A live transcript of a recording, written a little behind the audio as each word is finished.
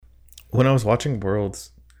when I was watching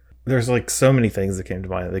Worlds, there's like so many things that came to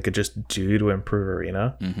mind that they could just do to improve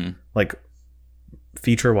Arena, like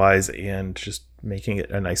feature wise and just making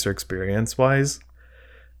it a nicer experience wise.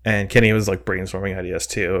 And Kenny was like brainstorming ideas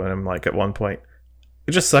too, and I'm like, at one point,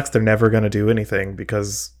 it just sucks they're never going to do anything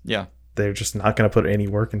because they're just not going to put any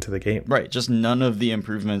work into the game. Right, just none of the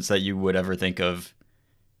improvements that you would ever think of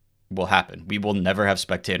will happen. We will never have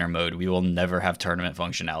spectator mode. We will never have tournament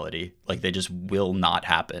functionality. Like, they just will not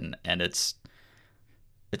happen, and it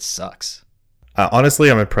sucks. Honestly,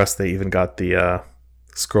 I'm impressed they even got the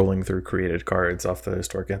scrolling through created cards off the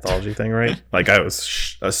historic anthology thing right. Like, I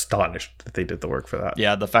was astonished that they did the work for that.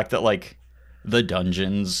 Yeah, the fact that like the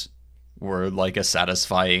dungeons were like a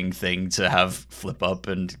satisfying thing to have flip up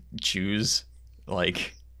and choose,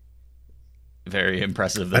 like, very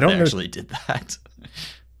impressive that they actually did that.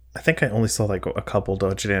 I think I only saw like a couple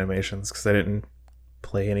dungeon animations because I didn't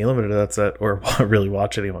play any limited of that set or really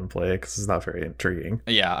watch anyone play it because it's not very intriguing.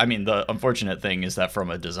 Yeah, I mean, the unfortunate thing is that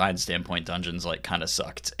from a design standpoint, dungeons like kind of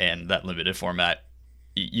sucked, and that limited format,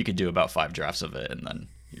 you could do about 5 drafts of it and then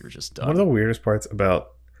you were just done. One of the weirdest parts about,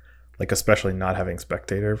 like, especially not having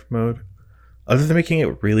spectator mode, other than making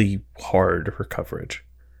it really hard for coverage,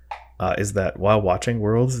 is that while watching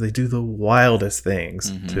Worlds, they do the wildest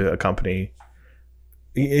things to accompany.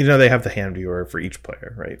 You know, they have the hand viewer for each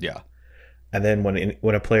player, right? Yeah. And then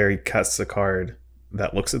when a player casts a card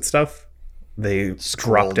that looks at stuff, they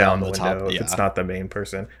drop down the window if it's not the main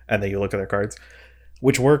person, and then you look at their cards,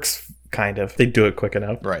 which works kind of. They do it quick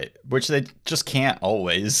enough. Right. Which they just can't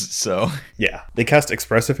always, so. Yeah. They cast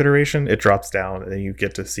Expressive Iteration, it drops down, and then you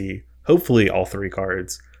get to see, hopefully, all 3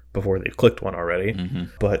 cards before they've clicked one already.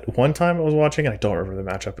 But one time I was watching, and I don't remember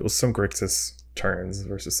the matchup, it was some Grixis turns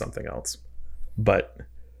versus something else. But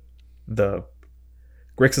the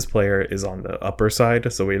Grixis player is on the upper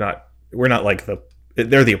side, so we're not like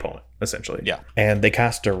they're the opponent, essentially. Yeah. And they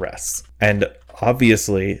cast Duress. And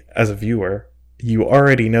obviously, as a viewer, you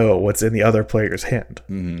already know what's in the other player's hand.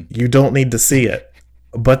 You don't need to see it.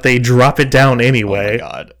 But they drop it down anyway. Oh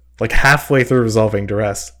my god. Like halfway through resolving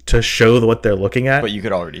Duress to show what they're looking at. But you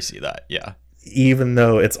could already see that, yeah. Even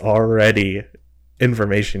though it's already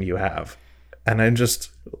information you have. And I'm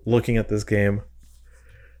just looking at this game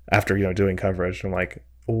after, doing coverage. I'm like,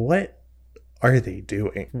 what are they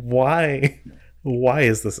doing? Why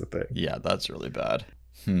is this a thing? Yeah, that's really bad.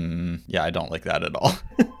 Yeah, I don't like that at all.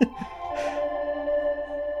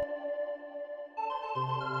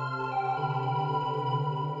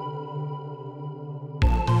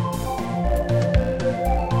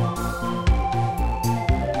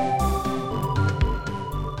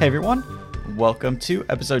 Hey everyone, welcome to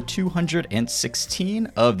episode 216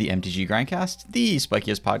 of the MTG Grindcast, the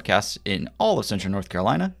spikiest podcast in all of Central North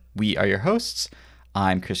Carolina. We are your hosts.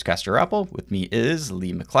 I'm Chris Castor-Apple. With me is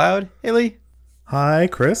Lee McLeod. Hey Lee. Hi,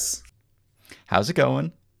 Chris. How's it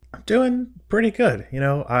going? I'm doing pretty good.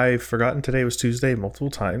 I've forgotten today was Tuesday multiple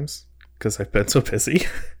times because I've been so busy.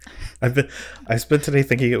 I spent today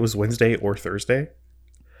thinking it was Wednesday or Thursday.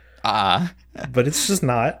 But it's just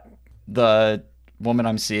not. The woman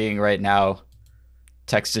I'm seeing right now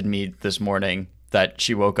texted me this morning that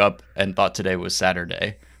she woke up and thought today was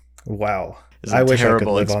Saturday. Wow. It's a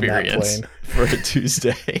terrible experience for a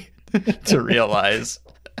Tuesday to realize.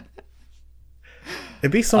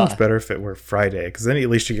 It'd be so much better if it were Friday, because then at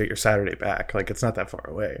least you get your Saturday back. Like, it's not that far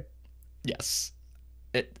away. Yes.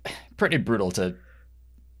 Pretty brutal to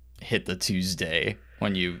hit the Tuesday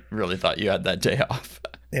when you really thought you had that day off.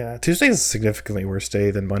 Yeah, Tuesday is a significantly worse day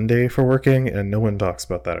than Monday for working, and no one talks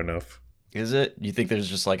about that enough. Is it? You think there's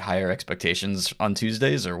just like higher expectations on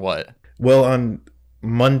Tuesdays or what? Well, on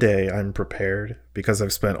Monday, I'm prepared because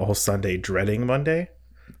I've spent all Sunday dreading Monday.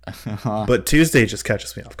 But Tuesday just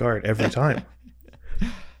catches me off guard every time.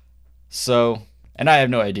 So, and I have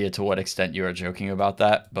no idea to what extent you are joking about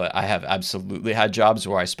that, but I have absolutely had jobs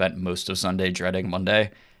where I spent most of Sunday dreading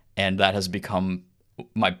Monday, and that has become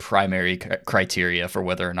my primary criteria for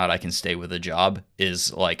whether or not I can stay with a job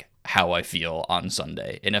is like how I feel on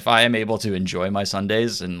Sunday. And if I am able to enjoy my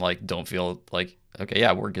Sundays and like don't feel like, okay,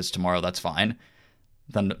 yeah, work is tomorrow, that's fine,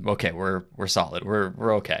 then okay, we're solid,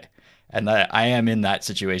 we're okay. And that I am in that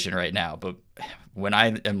situation right now. But when I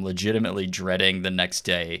am legitimately dreading the next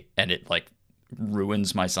day and it like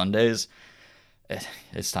ruins my Sundays,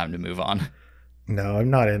 it's time to move on. No, I'm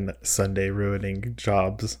not in Sunday ruining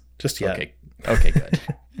jobs just yet. Okay, good.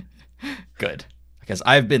 Good. Because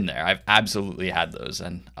I've been there. I've absolutely had those,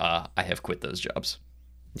 and I have quit those jobs.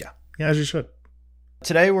 Yeah, as you should.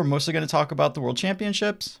 Today, we're mostly going to talk about the World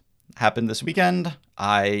Championships. Happened this weekend.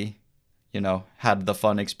 I, had the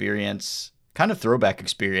fun experience, kind of throwback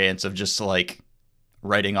experience of just like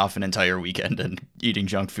writing off an entire weekend and eating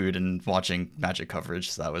junk food and watching Magic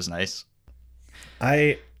coverage. So that was nice.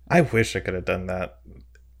 I wish I could have done that,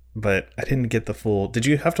 but I didn't get the full. Did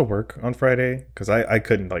you have to work on Friday? Because I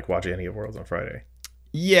couldn't like watch any of Worlds on Friday.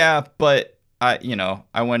 Yeah, but I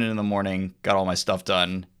went in the morning, got all my stuff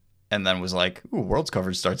done, and then was like, ooh, Worlds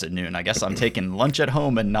coverage starts at noon. I guess I'm taking lunch at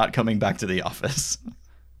home and not coming back to the office.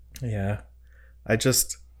 Yeah. It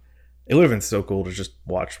would have been so cool to just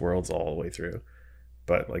watch Worlds all the way through.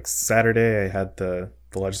 But like Saturday, I had the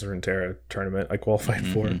Legends of Runeterra tournament I qualified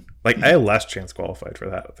for. Like I had last chance qualified for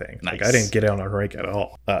that thing. Nice. Like I didn't get out on rank at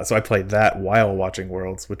all. So I played that while watching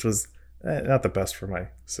Worlds, which was not the best for my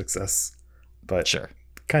success, but Sure.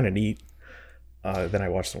 kind of neat. Then I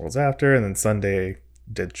watched the Worlds after, and then Sunday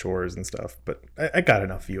did chores and stuff. But I got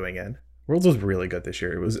enough viewing in. Worlds was really good this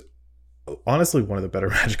year. It was honestly one of the better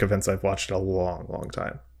Magic events I've watched in a long, long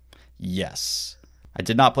time. Yes. I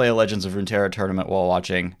did not play a Legends of Runeterra tournament while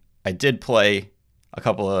watching. I did play a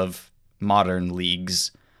couple of modern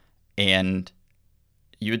leagues, and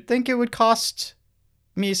you would think it would cost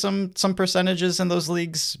me some percentages in those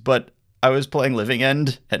leagues, but I was playing Living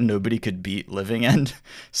End and nobody could beat Living End.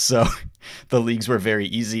 So the leagues were very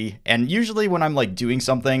easy. And usually when I'm like doing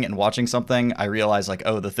something and watching something, I realize like,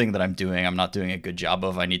 oh, the thing that I'm doing, I'm not doing a good job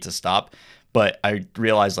of. I need to stop. But I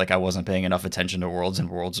realized like I wasn't paying enough attention to Worlds, and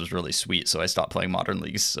Worlds was really sweet. So I stopped playing modern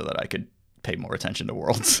leagues so that I could pay more attention to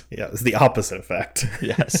Worlds. Yeah, it's the opposite effect.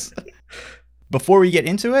 Yes. Before we get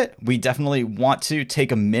into it, we definitely want to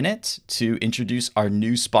take a minute to introduce our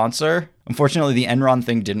new sponsor. Unfortunately, the Enron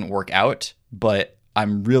thing didn't work out, but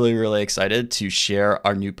I'm really, really excited to share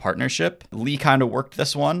our new partnership. Lee kind of worked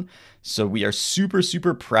this one, so we are super,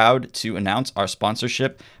 super proud to announce our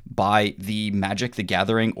sponsorship by the Magic the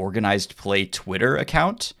Gathering Organized Play Twitter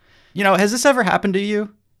account. You know, has this ever happened to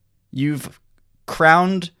you? You've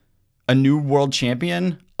crowned a new world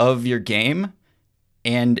champion of your game,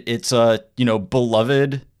 and it's a,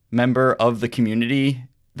 beloved member of the community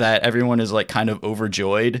that everyone is like kind of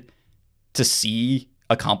overjoyed to see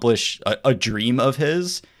accomplish a dream of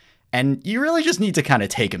his. And you really just need to kind of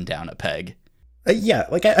take him down a peg. Yeah,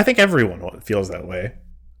 like I think everyone feels that way.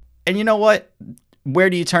 And you know what? Where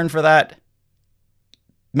do you turn for that?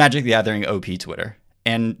 Magic the Gathering OP Twitter.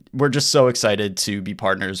 And we're just so excited to be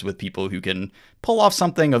partners with people who can pull off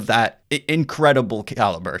something of that incredible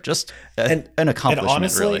caliber. Just an accomplishment, and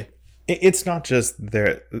honestly, really. It's not just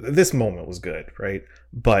this moment was good, right?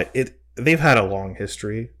 But they've had a long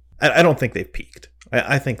history. I don't think they've peaked.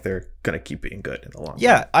 I think they're going to keep being good in the long run.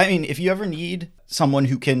 Yeah, I mean, if you ever need someone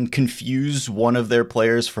who can confuse one of their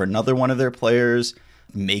players for another one of their players,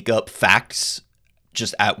 make up facts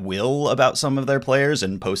just at will about some of their players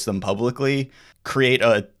and post them publicly, create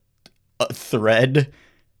a thread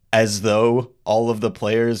as though all of the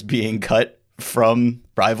players being cut from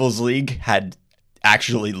Rivals League had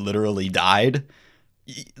actually literally died.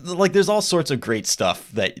 Like, there's all sorts of great stuff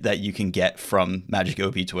that you can get from Magic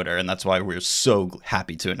OP Twitter, and that's why we're so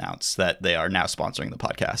happy to announce that they are now sponsoring the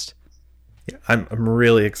podcast. Yeah, I'm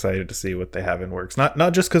really excited to see what they have in works.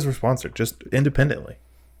 Not just because we're sponsored, just independently.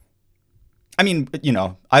 I mean,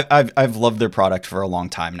 I've loved their product for a long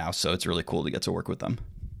time now, so it's really cool to get to work with them.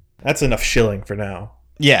 That's enough shilling for now.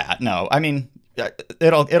 Yeah, no, I mean,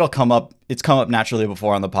 it'll come up. It's come up naturally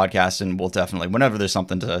before on the podcast, and we'll definitely, whenever there's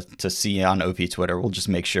something to see on OP Twitter, we'll just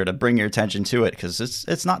make sure to bring your attention to it because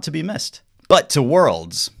it's not to be missed. But to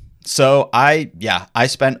Worlds. So I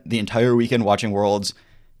spent the entire weekend watching Worlds.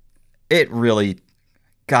 It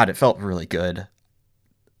felt really good.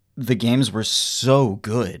 The games were so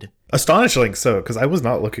good. Astonishingly so, because I was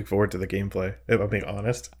not looking forward to the gameplay, if I'm being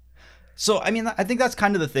honest. So, I mean, I think that's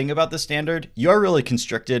kind of the thing about the standard. You're really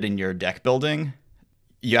constricted in your deck building.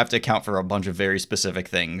 You have to account for a bunch of very specific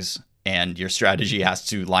things, and your strategy has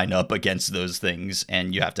to line up against those things,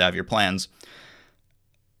 and you have to have your plans.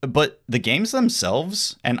 But the games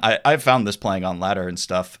themselves, and I've found this playing on ladder and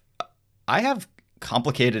stuff, I have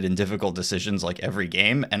complicated and difficult decisions like every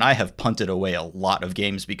game, and I have punted away a lot of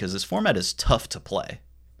games because this format is tough to play.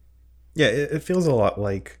 Yeah, it feels a lot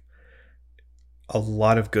like a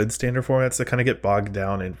lot of good standard formats that kind of get bogged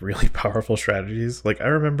down in really powerful strategies. Like I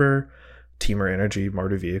remember Teamer Energy,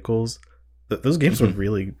 Mardu Vehicles. Those games were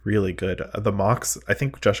really, really good. The Mox, I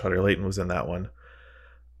think Josh Hutter-Layton was in that one.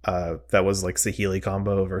 That was like Saheeli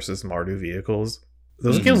combo versus Mardu Vehicles.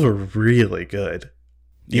 Those games were really good.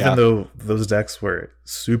 Even though those decks were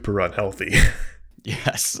super unhealthy.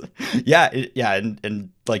 Yes. Yeah. And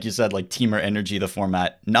like you said, like Teamer Energy, the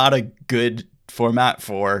format, not a good format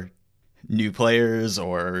for new players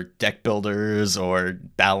or deck builders or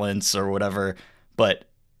balance or whatever, but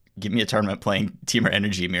give me a tournament playing Teamer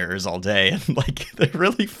Energy Mirrors all day, and like they're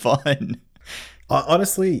really fun.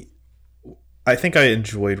 Honestly, I think I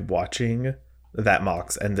enjoyed watching that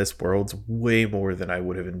Mox and this Worlds way more than I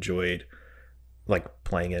would have enjoyed like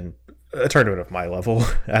playing in a tournament of my level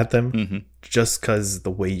at them, just because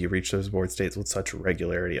the way you reach those board states with such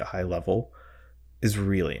regularity at high level is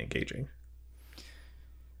really engaging.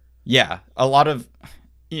 Yeah, a lot of,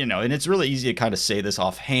 and it's really easy to kind of say this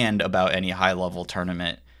offhand about any high level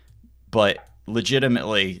tournament, but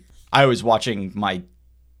legitimately, I was watching my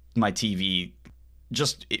TV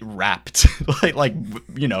just wrapped, like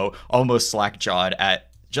almost slack-jawed at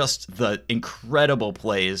just the incredible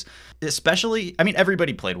plays. Especially, I mean,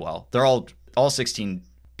 everybody played well. They're all 16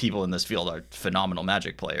 people in this field are phenomenal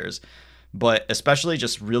Magic players, but especially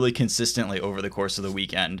just really consistently over the course of the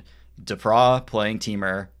weekend, Depra playing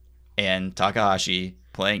Teamer and Takahashi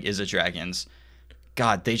playing Izzet Dragons.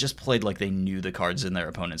 God, they just played like they knew the cards in their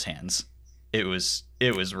opponent's hands. It was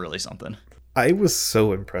really something. I was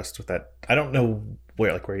so impressed with that. I don't know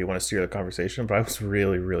where you want to steer the conversation, but I was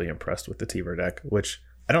really, really impressed with the Teamer deck, which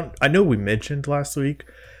I know we mentioned last week.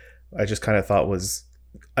 I just kind of thought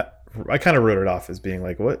I kind of wrote it off as being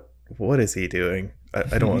like, what is he doing?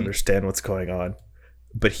 I don't understand what's going on.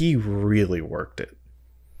 But he really worked it.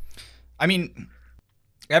 I mean,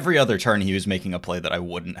 every other turn he was making a play that I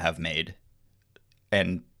wouldn't have made.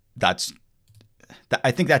 And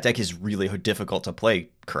I think that deck is really difficult to play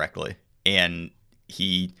correctly. And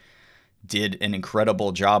he did an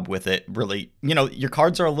incredible job with it. Really, your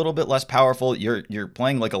cards are a little bit less powerful. You're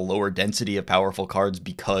playing like a lower density of powerful cards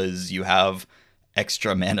because you have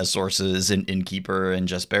extra mana sources in Innkeeper and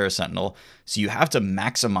Jaspera Sentinel. So you have to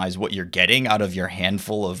maximize what you're getting out of your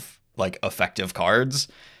handful of like effective cards.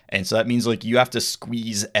 And so that means like you have to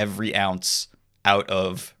squeeze every ounce out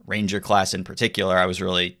of Ranger class in particular. I was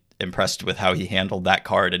really impressed with how he handled that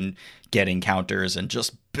card and getting counters and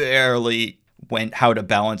just barely went how to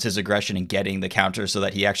balance his aggression and getting the counter so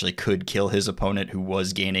that he actually could kill his opponent who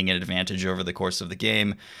was gaining an advantage over the course of the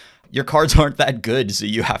game. Your cards aren't that good, so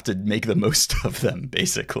you have to make the most of them,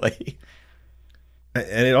 basically.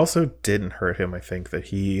 And it also didn't hurt him, I think, that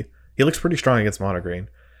he looks pretty strong against Monogreen.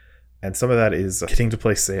 And some of that is getting to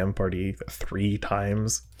play Sam Party 3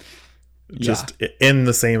 times just in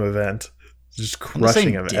the same event. Just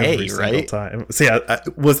crushing him every single time. So yeah,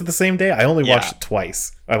 was it the same day? I only watched it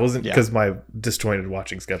twice. I wasn't because my disjointed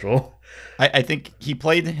watching schedule. I think he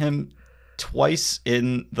played him twice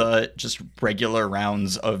in the just regular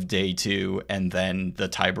rounds of day 2 and then the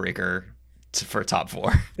tiebreaker for top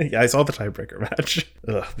 4. Yeah, I saw the tiebreaker match.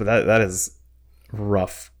 Ugh, but that is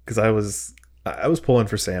rough because I was pulling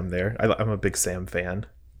for Sam there. I'm a big Sam fan.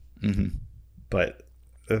 But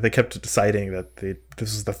they kept deciding that this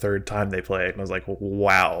was the 3rd time they played, and I was like,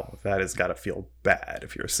 wow, that has got to feel bad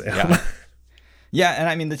if you're Sam. Yeah, and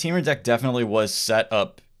I mean, the Teamer deck definitely was set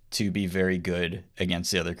up to be very good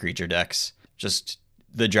against the other creature decks. Just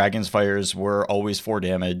the Dragon's Fires were always 4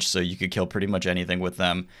 damage, so you could kill pretty much anything with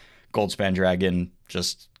them. Goldspan Dragon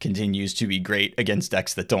just continues to be great against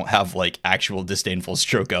decks that don't have like actual disdainful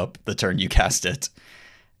stroke up the turn you cast it.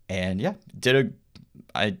 And yeah, did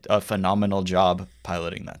a phenomenal job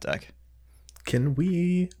piloting that deck. Can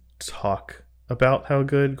we talk about how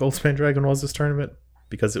good Goldspan Dragon was this tournament?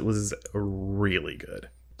 Because it was really good.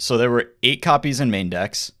 So there were 8 copies in main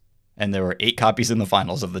decks, and there were 8 copies in the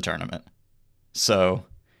finals of the tournament. So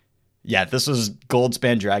yeah, this was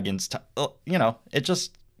Goldspan Dragon's it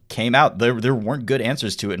just came out. There weren't good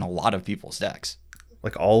answers to it in a lot of people's decks.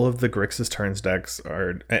 Like all of the Grixis Turns decks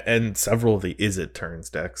and several of the Izzet Turns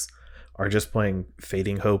decks are just playing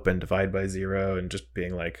Fading Hope and Divide by Zero and just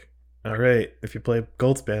being like, all right, if you play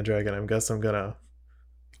Goldspan Dragon, I guess I'm gonna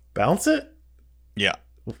bounce it? Yeah.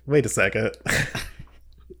 Wait a second.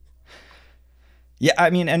 Yeah, I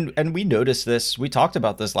mean, and we noticed this. We talked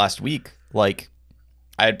about this last week. Like,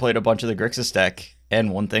 I had played a bunch of the Grixis deck,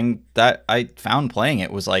 and one thing that I found playing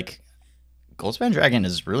it was like, Goldspan Dragon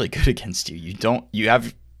is really good against you. You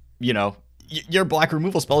have your black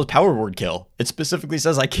removal spell is Power Word Kill. It specifically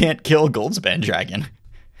says I can't kill Goldspan Dragon.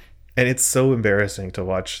 And it's so embarrassing to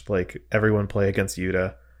watch like everyone play against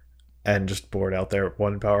Yuta and just board out their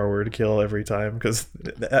 1 Power Word Kill every time because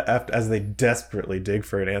as they desperately dig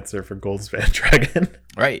for an answer for Goldspan Dragon.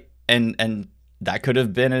 Right. And that could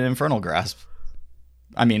have been an Infernal Grasp.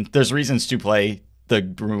 I mean, there's reasons to play the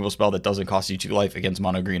removal spell that doesn't cost you 2 life against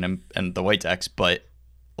mono green and the white decks, but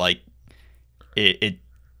like it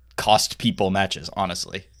cost people matches,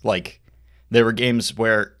 honestly. Like, there were games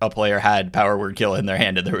where a player had Power Word Kill in their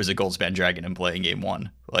hand and there was a Goldspan Dragon in play in game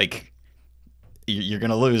 1. Like, you're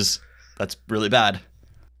going to lose. That's really bad.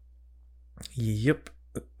 Yep.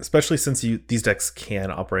 especially since these decks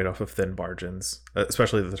can operate off of thin margins,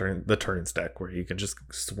 especially the turns deck where you can just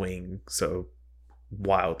swing so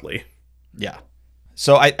wildly. Yeah.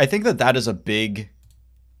 So I think that is a big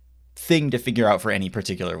thing to figure out for any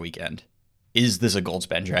particular weekend. Is this a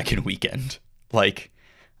Goldspan Dragon weekend? Like,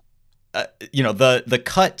 the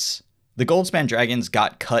cuts, the Goldspan Dragons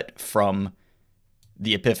got cut from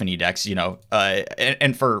the Epiphany decks,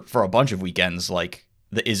 and for a bunch of weekends, like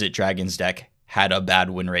the Izzet Dragons deck had a bad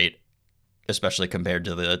win rate, especially compared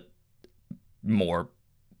to the more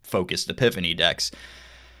focused Epiphany decks.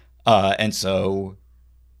 And so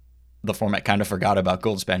the format kind of forgot about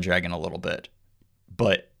Goldspan Dragon a little bit.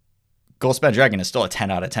 But Goldspan Dragon is still a 10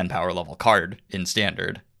 out of 10 power level card in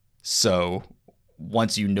Standard. So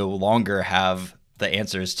once you no longer have the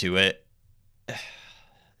answers to it,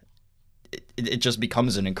 it just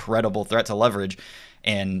becomes an incredible threat to leverage.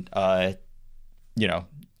 And,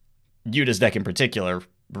 Yuta's deck in particular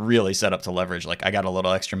really set up to leverage. Like, I got a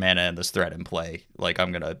little extra mana and this threat in play. Like,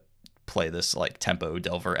 I'm going to play this like Tempo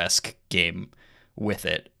Delver-esque game with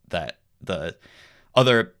it, that the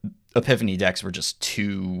other Epiphany decks were just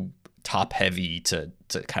too top heavy to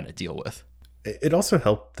kind of deal with. It also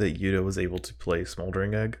helped that Yuta was able to play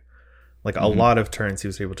Smoldering Egg. Like, a lot of turns he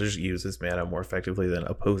was able to just use his mana more effectively than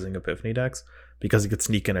opposing Epiphany decks, because he could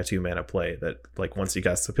sneak in a 2 mana play that, like, once he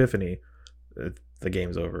gets Epiphany, the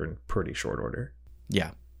game's over in pretty short order.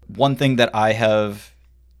 Yeah. One thing that I have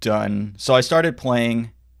done, so I started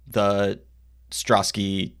playing the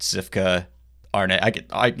Strasky, Sifka, Arne.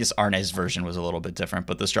 I guess Arne's version was a little bit different,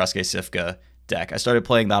 but the Strasky Sifka deck, I started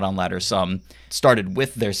playing that on ladder some. Started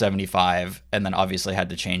with their 75, and then obviously had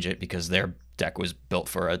to change it because their deck was built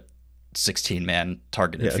for a 16-man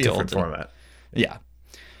targeted field. Different format. Yeah.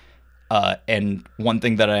 And one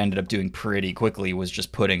thing that I ended up doing pretty quickly was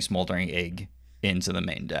just putting Smoldering Egg into the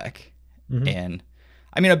main deck. Mm-hmm. And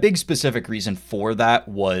I mean, a big specific reason for that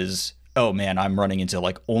was, oh man, I'm running into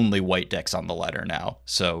like only white decks on the ladder now.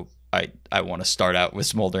 So I want to start out with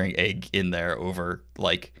Smoldering Egg in there over,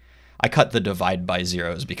 like, I cut the Divide by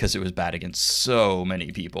Zeros because it was bad against so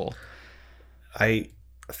many people. I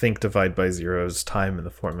think Divide by Zero's time in the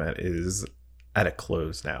format is at a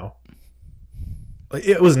close now.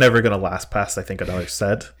 It was never going to last past, I think, another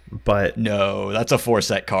set, but... No, that's a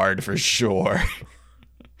 4-set card for sure.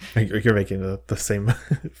 You're making the same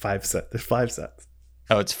 5 set. There's 5 sets.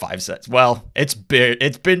 Oh, it's 5 sets. Well, it's a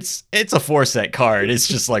 4-set card. It's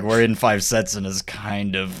just like we're in 5 sets and is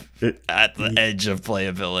kind of at the edge of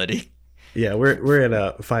playability. Yeah, we're in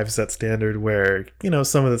a 5-set standard where,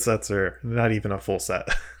 some of the sets are not even a full set.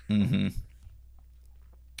 Mm-hmm.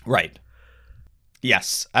 Right.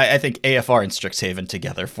 Yes, I think AFR and Strixhaven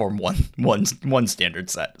together form one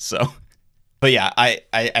standard set. So, but yeah,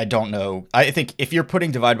 I don't know. I think if you're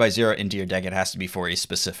putting Divide by Zero into your deck, it has to be for a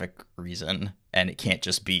specific reason, and it can't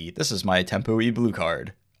just be, this is my Tempo E blue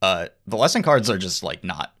card. The lesson cards are just like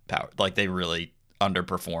not powered. Like, they really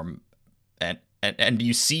underperform, and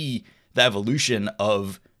you see the evolution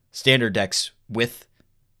of standard decks with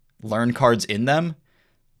learn cards in them.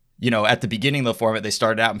 At the beginning of the format, they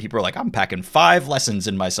started out and people were like, I'm packing 5 lessons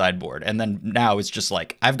in my sideboard. And then now it's just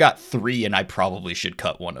like, I've got 3 and I probably should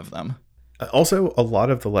cut one of them. Also, a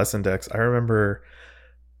lot of the lesson decks, I remember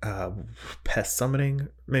Pest Summoning.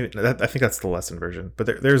 Maybe I think that's the lesson version.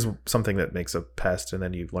 But there's something that makes a pest and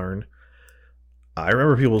then you learn. I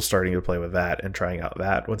remember people starting to play with that and trying out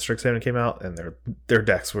that when Strixhaven came out. And their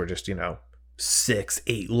decks were just,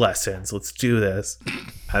 6-8 lessons, let's do this.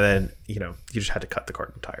 And then you just had to cut the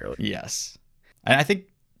card entirely. Yes. And I think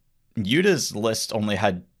Yuta's list only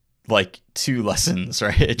had like 2 lessons,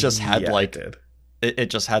 right? It just had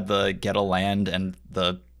it just had the get a land and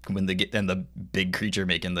the big creature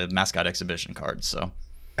making the mascot exhibition cards. So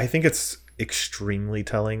I think it's extremely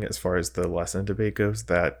telling as far as the lesson debate goes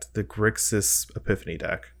that the Grixis Epiphany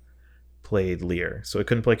deck played Leer, so it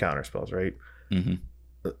couldn't play counterspells, right? Mm-hmm.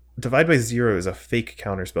 Divide by Zero is a fake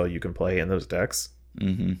counterspell you can play in those decks.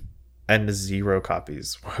 Mm-hmm. And 0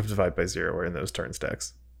 copies of Divide by Zero are in those turns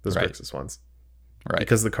decks. Those Grixis ones. Right.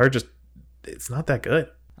 Because the card it's not that good.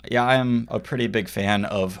 Yeah, I am a pretty big fan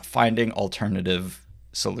of finding alternative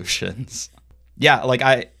solutions. Yeah,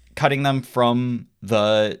 like cutting them from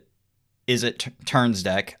the Izzet Turns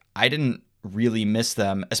deck, I didn't really miss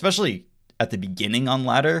them, especially at the beginning on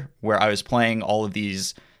ladder, where I was playing all of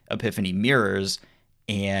these Epiphany mirrors,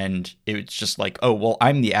 and it was just like, oh, well,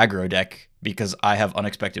 I'm the aggro deck because I have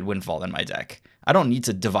Unexpected Windfall in my deck. I don't need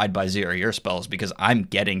to Divide by Zero your spells because I'm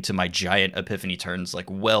getting to my giant Epiphany turns like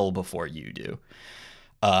well before you do.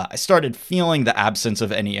 I started feeling the absence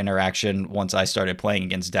of any interaction once I started playing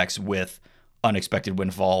against decks with Unexpected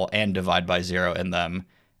Windfall and Divide by Zero in them.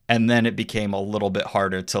 And then it became a little bit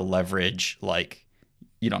harder to leverage, like,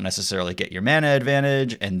 you don't necessarily get your mana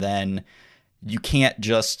advantage, and then you can't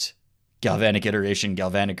just Galvanic Iteration,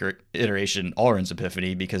 Alrund's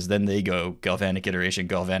Epiphany, because then they go Galvanic Iteration,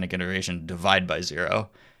 Divide by Zero.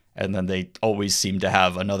 And then they always seem to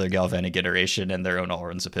have another Galvanic Iteration and their own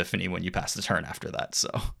Alrund's Epiphany when you pass the turn after that. So,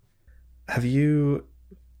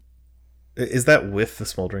 is that with the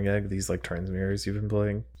Smoldering Egg, these like Turns Mirrors you've been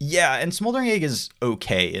playing? Yeah, and Smoldering Egg is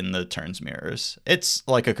okay in the Turns Mirrors. It's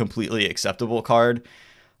like a completely acceptable card,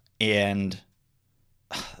 and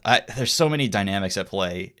there's so many dynamics at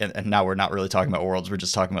play, and now we're not really talking about Worlds, we're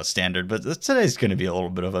just talking about Standard, but today's going to be a little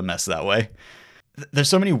bit of a mess that way. There's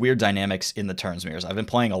so many weird dynamics in the Turns Mirrors. I've been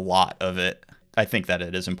playing a lot of it. I think that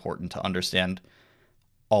it is important to understand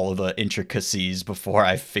all of the intricacies before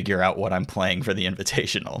I figure out what I'm playing for the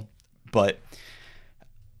Invitational. But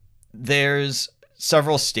there's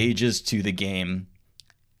several stages to the game,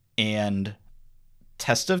 and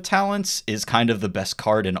Test of Talents is kind of the best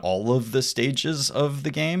card in all of the stages of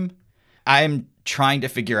the game. I'm trying to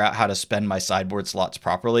figure out how to spend my sideboard slots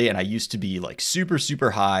properly, and I used to be like super,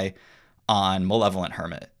 super high on Malevolent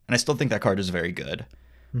Hermit, and I still think that card is very good.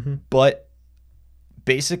 Mm-hmm. But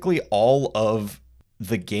basically all of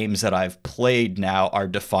the games that I've played now are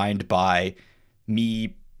defined by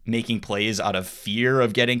me making plays out of fear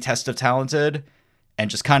of getting Test of Talented and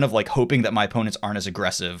just kind of like hoping that my opponents aren't as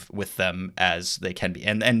aggressive with them as they can be.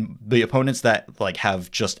 And the opponents that like have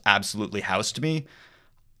just absolutely housed me,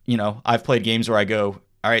 you know, I've played games where I go,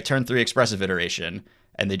 all right, turn 3 Expressive Iteration,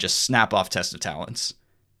 and they just snap off Test of Talents.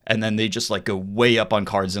 And then they just like go way up on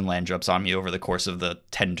cards and land drops on me over the course of the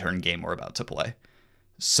 10-turn game we're about to play.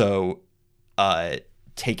 So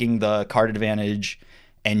taking the card advantage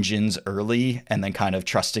engines early and then kind of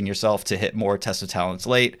trusting yourself to hit more Test of Talents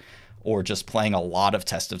late, or just playing a lot of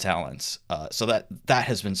Test of Talents. So that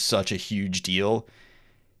has been such a huge deal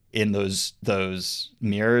in those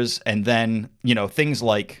mirrors. And then, you know, things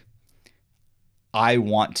like I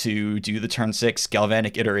want to do the turn 6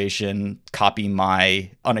 Galvanic Iteration, copy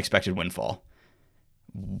my Unexpected Windfall.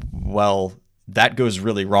 Well, that goes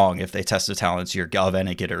really wrong if they Test of Talents your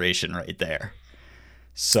Galvanic Iteration right there.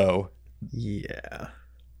 So yeah.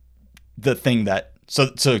 The thing that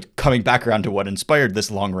so coming back around to what inspired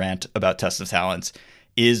this long rant about Test of Talents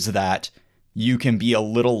is that you can be a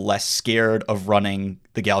little less scared of running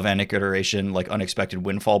the Galvanic Iteration like Unexpected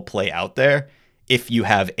Windfall play out there if you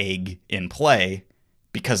have Egg in play,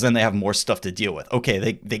 because then they have more stuff to deal with.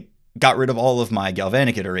 Okay, they got rid of all of my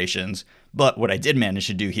Galvanic Iterations, but what I did manage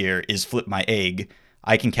to do here is flip my Egg.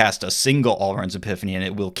 I can cast a single Alrund's Epiphany and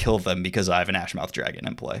it will kill them because I have an Ashmouth Dragon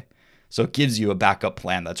in play. So it gives you a backup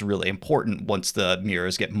plan that's really important once the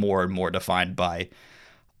mirrors get more and more defined by,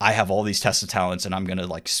 I have all these Test of Talents and I'm going to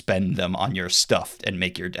like spend them on your stuff and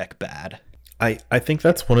make your deck bad. I think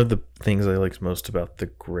that's one of the things I liked most about the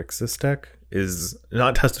Grixis deck is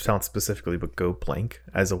not Test of Talents specifically, but go blank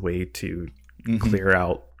as a way to clear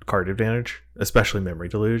out card advantage, especially Memory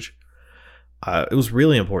Deluge. It was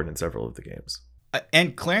really important in several of the games.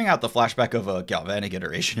 And clearing out the flashback of a Galvanic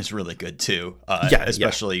Iteration is really good too.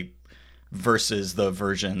 Especially versus the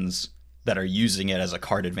versions that are using it as a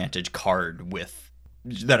card advantage card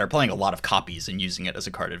that are playing a lot of copies and using it as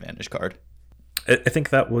a card advantage card. I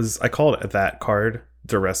think I called that card,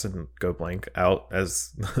 Duress and Go Blank, out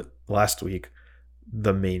as last week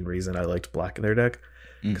the main reason I liked black in their deck,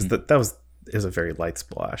 because that is a very light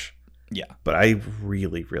splash. Yeah. But I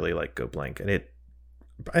really, really like Go Blank, and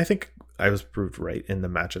I think I was proved right in the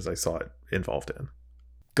matches I saw it involved in.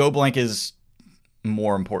 Go Blank is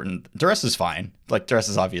more important. Duress is fine. Like, Duress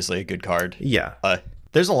is obviously a good card. Yeah.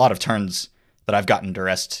 There's a lot of turns that I've gotten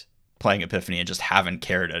Duress playing Epiphany and just haven't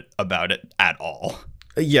cared about it at all.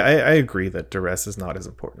 Yeah, I agree that Duress is not as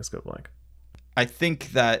important as Go Blank. I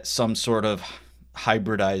think that some sort of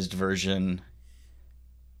hybridized version,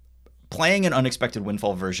 playing an Unexpected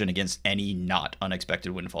Windfall version against any not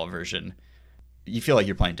Unexpected Windfall version, you feel like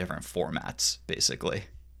you're playing different formats, basically.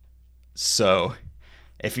 So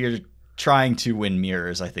if you're trying to win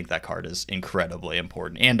mirrors, I think that card is incredibly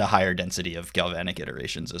important, and a higher density of Galvanic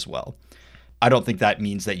Iterations as well. I don't think that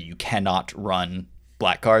means that you cannot run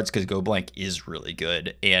black cards, because Go Blank is really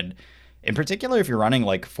good. And in particular, if you're running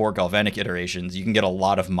like 4 Galvanic Iterations, you can get a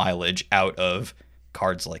lot of mileage out of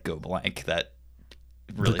cards like Go Blank that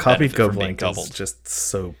really the copy of Go Blank is just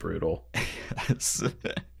so brutal. Yes.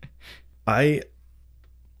 I'm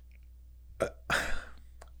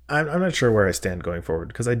not sure where I stand going forward,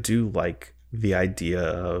 because I do like the idea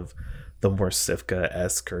of the more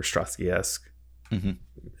Sivka-esque or Strasky-esque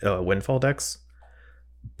Windfall decks.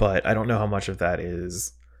 but I don't know how much of that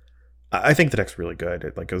is. I think the deck's really good.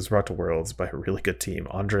 It was brought to Worlds by a really good team.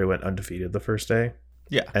 Andre went undefeated the first day.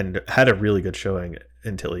 Yeah. And had a really good showing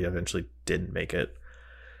until he eventually didn't make it.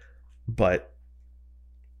 But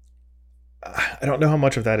I don't know how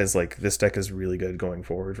much of that is like this deck is really good going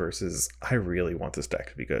forward versus I really want this deck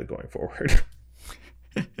to be good going forward.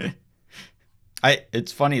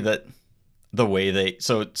 It's funny that the way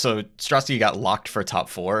so Strasky got locked for top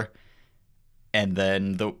 4, and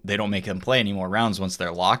then they don't make him play any more rounds once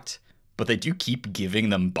they're locked, but they do keep giving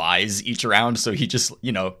them buys each round. So he just,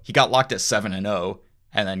 he got locked at 7-0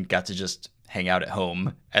 and then got to just hang out at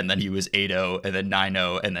home, and then he was 8-0 and then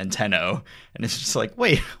 9-0 and then 10-0, and it's just like,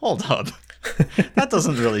 wait, hold up. That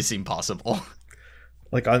doesn't really seem possible.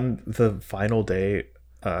 Like on the final day,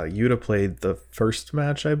 Yuta played the first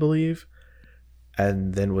match, I believe,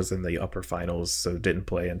 and then was in the upper finals, so didn't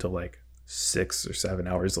play until like 6 or 7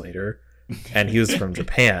 hours later. And he was from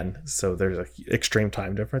Japan, so there's an extreme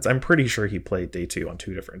time difference. I'm pretty sure he played day 2 on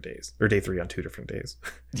 2 different days, or day 3 on 2 different days.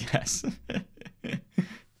 Yes.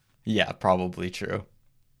 Yeah, probably true.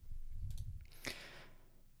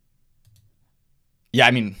 Yeah,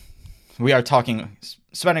 I mean, we are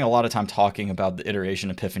spending a lot of time talking about the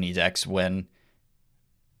Iteration Epiphany decks when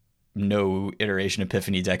no Iteration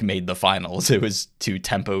Epiphany deck made the finals. It was 2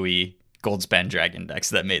 tempo-y Goldspan Dragon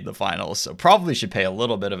decks that made the finals. So probably should pay a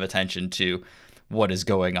little bit of attention to what is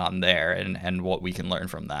going on there and what we can learn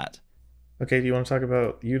from that. Okay, do you want to talk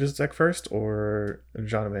about Yuta's deck first or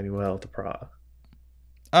Jean Emmanuel to Pra?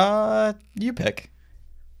 You pick.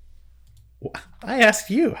 I asked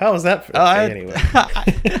you. How is that? Anyway.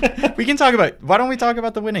 We can talk about... Why don't we talk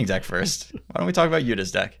about the winning deck first? Why don't we talk about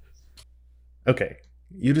Yuta's deck? Okay.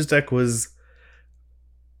 Yuta's deck was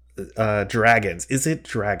dragons. Is it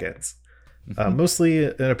dragons? Mm-hmm. Mostly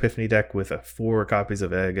an Epiphany deck with 4 copies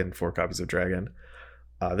of Egg and 4 copies of Dragon.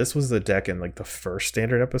 This was the deck in like the first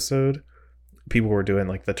standard episode. People were doing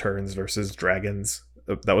like the turns versus dragons.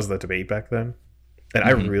 That was the debate back then. And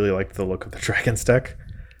I really liked the look of the dragons deck.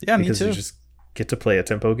 Yeah, me too. Because you just get to play a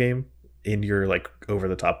tempo game in your like over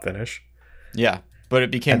the top finish. Yeah, but it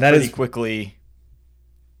became pretty quickly,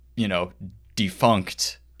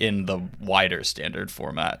 defunct in the wider standard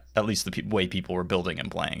format. At least the way people were building and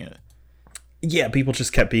playing it. Yeah, people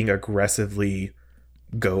just kept being aggressively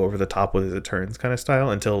go over the top with the turns kind of style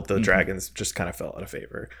until the dragons just kind of fell out of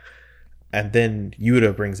favor. And then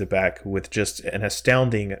Yuta brings it back with just an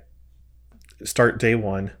astounding start day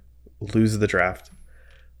 1, lose the draft.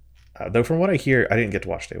 Though from what I hear, I didn't get to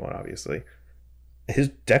watch day 1, obviously. His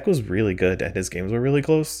deck was really good and his games were really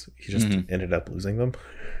close. He just ended up losing them.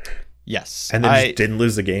 Yes. And then just didn't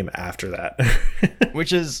lose the game after that.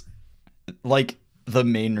 Which is like the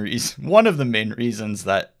main reason. One of the main reasons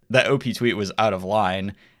that OP tweet was out of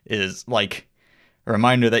line is like a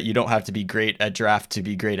reminder that you don't have to be great at draft to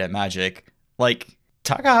be great at Magic. Like,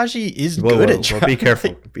 Takahashi is good at draft. Be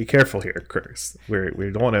careful. Be careful here, Chris. We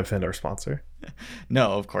don't want to offend our sponsor.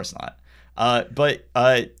 No, of course not. But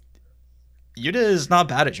Yuta is not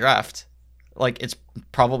bad at draft. Like, it's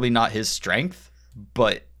probably not his strength,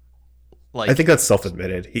 but like I think that's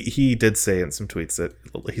self-admitted. He did say in some tweets that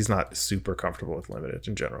he's not super comfortable with limited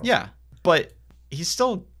in general. Yeah, but he's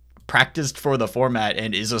still practiced for the format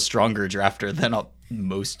and is a stronger drafter than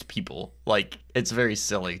most people. Like, it's very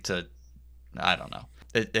silly to, I don't know.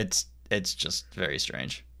 It's just very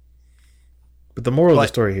strange. But the moral of the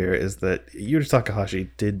story here is that Yuta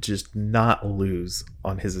Takahashi did just not lose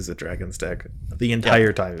on his Is It Dragons deck the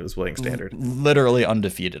entire time he was playing standard. Literally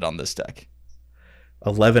undefeated on this deck.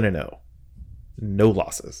 11-0. No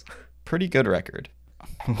losses. Pretty good record.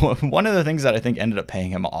 One of the things that I think ended up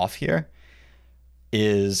paying him off here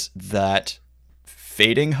is that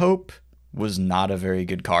Fading Hope was not a very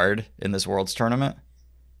good card in this Worlds tournament.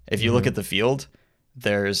 If you look at the field,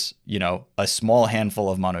 there's, a small handful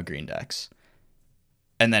of mono green decks.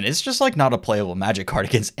 And then it's just like not a playable Magic card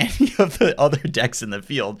against any of the other decks in the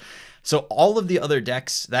field. So all of the other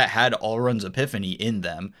decks that had Alrund's Epiphany in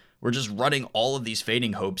them were just running all of these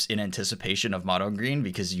Fading Hopes in anticipation of mono green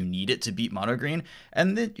because you need it to beat mono green.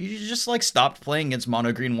 And then you just like stopped playing against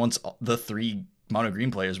mono green once the 3 mono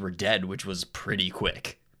green players were dead, which was pretty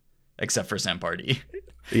quick, except for Sam Party.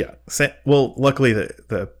 Yeah. Well, luckily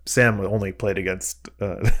the Sam only played against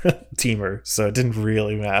Teamer, so it didn't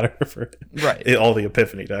really matter for all the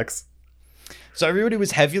Epiphany decks. So everybody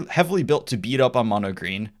was heavily built to beat up on mono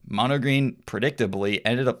green. Mono green predictably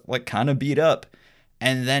ended up like kind of beat up.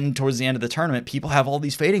 And then towards the end of the tournament, people have all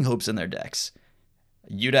these Fading Hopes in their decks.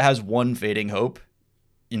 Yuta has 1 Fading Hope.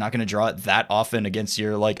 You're not going to draw it that often against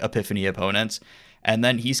your like Epiphany opponents. And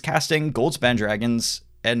then he's casting Goldspan Dragons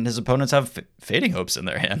and his opponents have Fading Hopes in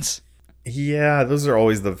their hands. Yeah, those are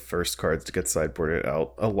always the first cards to get sideboarded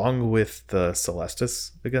out, along with the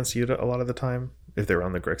Celestis against Yuta a lot of the time, if they're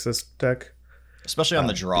on the Grixis deck. Especially on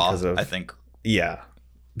the draw, I think. Yeah,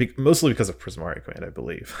 mostly because of Prismari Command, I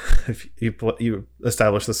believe. If you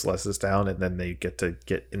establish the Celestis down and then they get to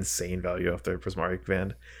get insane value off their Prismari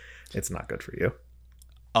Command, it's not good for you.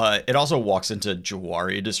 It also walks into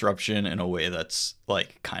Jwari Disruption in a way that's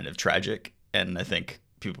like kind of tragic, and I think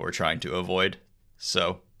people were trying to avoid.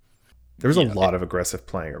 So there's a lot of aggressive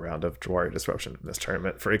playing around of Jwari Disruption in this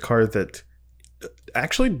tournament for a card that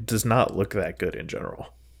actually does not look that good in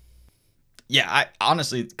general. Yeah, I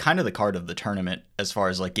honestly kind of the card of the tournament as far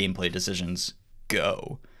as like gameplay decisions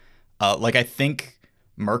go. Like I think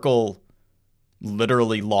Merkel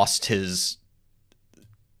literally lost his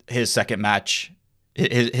second match,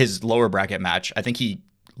 his lower bracket match. I think he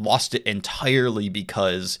lost it entirely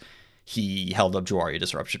because he held up Jwari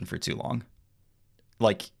Disruption for too long.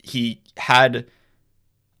 Like he had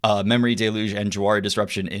Memory Deluge and Jwari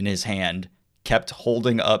Disruption in his hand, kept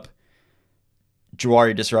holding up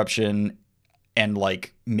Jwari Disruption and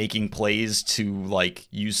like making plays to like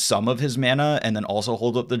use some of his mana and then also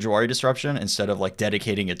hold up the Jwari Disruption instead of like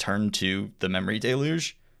dedicating a turn to the Memory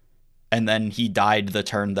Deluge. And then he died the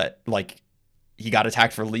turn that like he got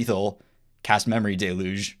attacked for lethal, cast Memory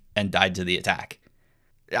Deluge, and died to the attack.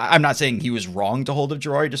 I'm not saying he was wrong to hold up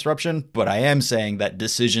Jwari Disruption, but I am saying that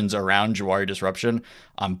decisions around Jwari Disruption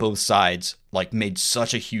on both sides like made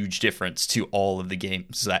such a huge difference to all of the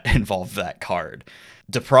games that involved that card.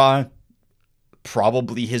 Depra,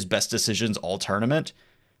 probably his best decisions all tournament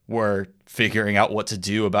were figuring out what to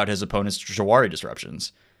do about his opponent's Jwari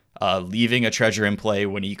Disruptions. Leaving a treasure in play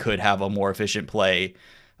when he could have a more efficient play,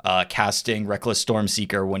 casting Reckless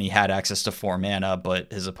Stormseeker when he had access to 4 mana,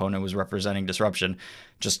 but his opponent was representing Disruption,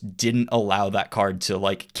 just didn't allow that card to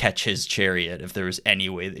like catch his Chariot if there was any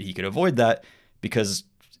way that he could avoid that, because,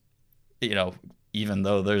 you know, even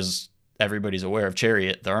though everybody's aware of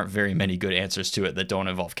Chariot, there aren't very many good answers to it that don't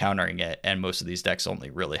involve countering it, and most of these decks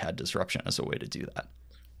only really had Disruption as a way to do that.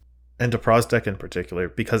 And Depra's deck in particular,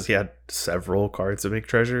 because he had several cards to make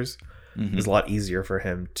treasures, it was a lot easier for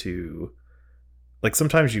him to... Like,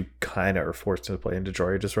 sometimes you kind of are forced to play into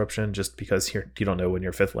Jwari Disruption just because you don't know when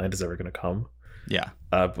your 5th land is ever going to come. Yeah.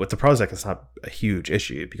 With the Depra's deck, it's not a huge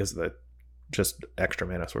issue because of the just extra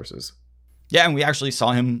mana sources. Yeah, and we actually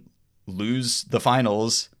saw him lose the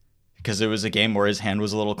finals because it was a game where his hand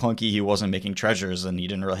was a little clunky. He wasn't making treasures, and he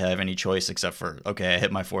didn't really have any choice except for, okay, I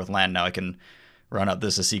hit my 4th land, now I can run out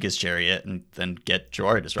this Asika's Chariot and then get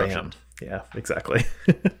Jwari Disruption. Bam. Yeah, exactly.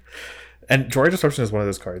 And Jwari Disruption is one of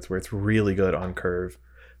those cards where it's really good on curve,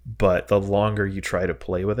 but the longer you try to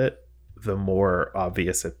play with it, the more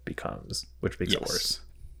obvious it becomes, which makes it worse.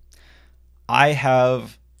 I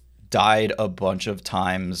have died a bunch of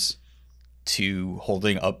times to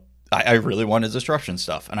holding up. I really wanted Disruption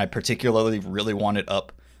stuff, and I particularly really wanted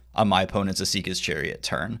up on my opponent's Asika's Chariot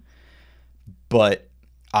turn. But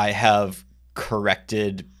I have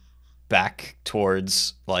corrected back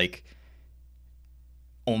towards like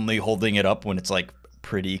only holding it up when it's like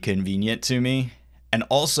pretty convenient to me, and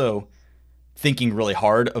also thinking really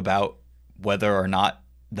hard about whether or not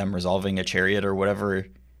them resolving a Chariot or whatever,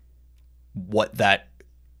 what that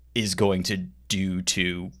is going to do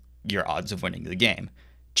to your odds of winning the game.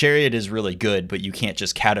 Chariot is really good, but you can't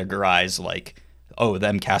just categorize like, oh,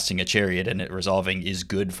 them casting a Chariot and it resolving is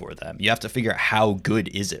good for them. You have to figure out how good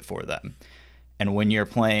is it for them. And when you're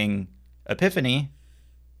playing Epiphany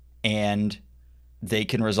and they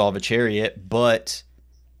can resolve a Chariot, but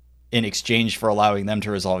in exchange for allowing them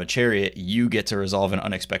to resolve a Chariot, you get to resolve an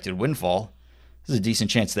unexpected Windfall. There's a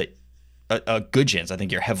decent chance that, a good chance, I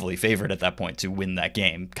think you're heavily favored at that point to win that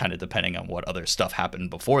game, kind of depending on what other stuff happened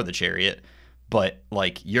before the Chariot. But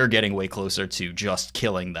like, you're getting way closer to just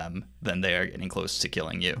killing them than they are getting close to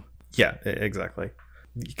killing you. Yeah, exactly.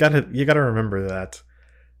 You gotta remember that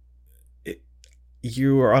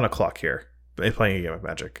you are on a clock here. Playing a game of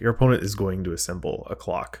Magic, your opponent is going to assemble a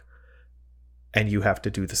clock, and you have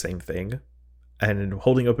to do the same thing. And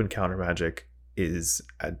holding open counter Magic is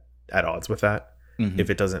at odds with that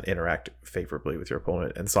if it doesn't interact favorably with your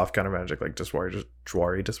opponent. And soft counter Magic, like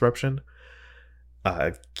Jwari Disruption,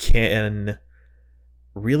 can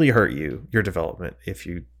really hurt your development if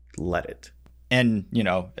you let it. And you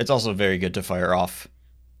know, it's also very good to fire off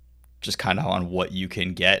just kind of on what you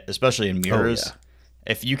can get, especially in mirrors. Oh, yeah.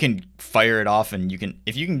 If you can fire it off and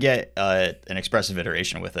if you can get an expressive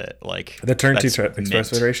iteration with it, like the turn 2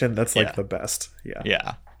 expressive iteration, that's like the best.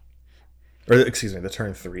 Yeah. Or excuse me, the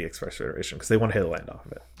turn 3 expressive iteration, because they want to hit a land off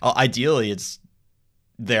of it. Ideally, it's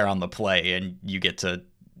there on the play, and you get to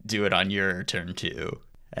do it on your turn too.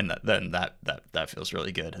 And then that feels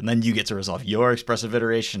really good. And then you get to resolve your expressive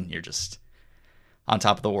iteration. You're just on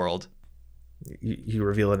top of the world. You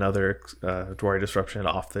reveal another Dwari Disruption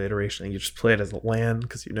off the iteration, and you just play it as a land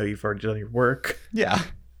because you know you've already done your work. Yeah.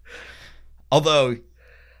 Although,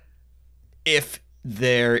 if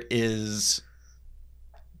there is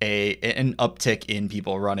an uptick in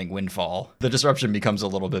people running Windfall, the Disruption becomes a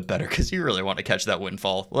little bit better because you really want to catch that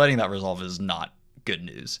Windfall. Letting that resolve is not good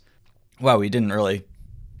news. Wow, we didn't really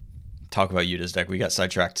talk about Yuta's deck. We got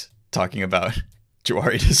sidetracked talking about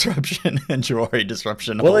Jwari Disruption and Jwari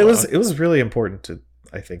Disruption. Well, alone. it was really important to,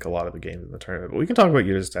 I think, a lot of the games in the tournament. But we can talk about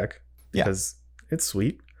Yuta's deck because it's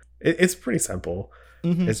sweet. It's pretty simple.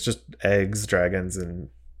 Mm-hmm. It's just eggs, dragons, and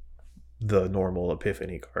the normal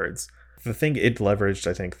Epiphany cards. The thing it leveraged,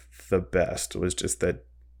 I think, the best was just that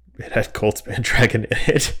it had Goldspan Dragon in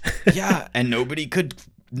it. Yeah, and nobody could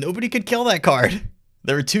kill that card.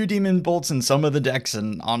 There were 2 Demon Bolts in some of the decks,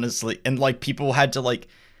 and honestly, and like people had to like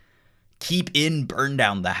keep in Burn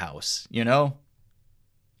Down the House, you know?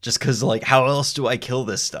 Just because, like, how else do I kill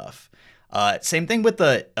this stuff? Same thing with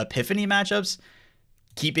the Epiphany matchups.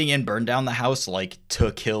 Keeping in Burn Down the House, like,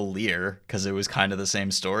 to kill Lear, because it was kind of the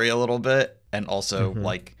same story a little bit. And also,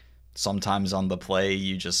 like, sometimes on the play,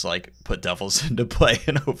 you just, like, put Devils into play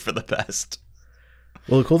and hope for the best.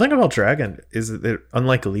 Well, the cool thing about Dragon is that,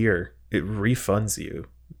 unlike Lear, it refunds you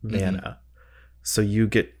mana. So you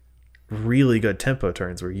get really good tempo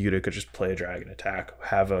turns where Yuta could just play a Dragon attack,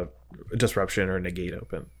 have a Disruption or Negate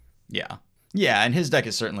open. Yeah. Yeah, and his deck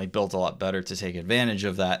is certainly built a lot better to take advantage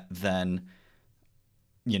of that than,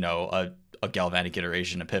 you know, a Galvanic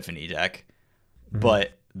Iteration Epiphany deck.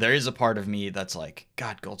 But there is a part of me that's like,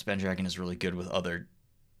 God, Goldspan Dragon is really good with other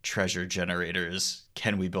treasure generators.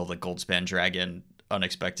 Can we build a Goldspan Dragon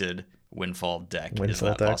unexpected Windfall deck? Is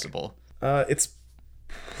that possible? It's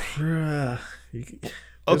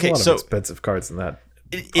okay, a lot so of expensive cards in that.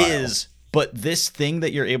 It is, but this thing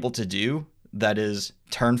that you're able to do, that is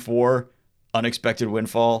turn 4, unexpected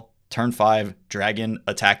Windfall, turn 5, Dragon,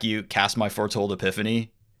 attack you, cast my Foretold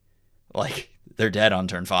Epiphany, like, they're dead on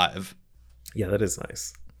turn 5. Yeah, that is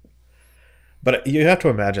nice. But you have to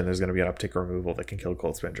imagine there's going to be an uptick removal that can kill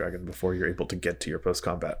Goldspan Dragon before you're able to get to your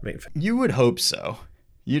post-combat main phase. You would hope so.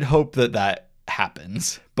 You'd hope that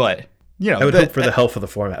happens, but, you know. I would hope for the health of the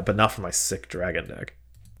format, but not for my sick Dragon deck.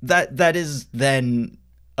 That is then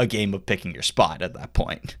a game of picking your spot at that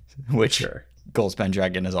point, which Goldspan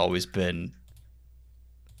Dragon has always been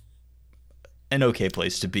an okay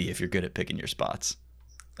place to be if you're good at picking your spots.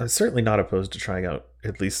 I'm certainly not opposed to trying out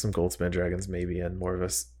at least some Goldspan Dragons, maybe in more of a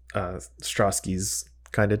Strosky's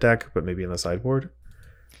kind of deck, but maybe in the sideboard.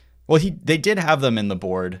 Well, they did have them in the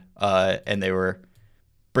board, and they were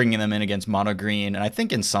bringing them in against mono green, and I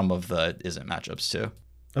think in some of the Isn't matchups too.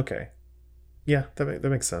 Okay. Yeah, that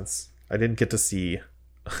makes sense. I didn't get to see...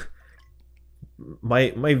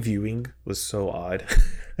 my viewing was so odd.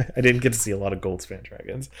 I didn't get to see a lot of Goldspan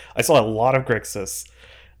Dragons. I saw a lot of Grixis.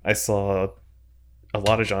 I saw a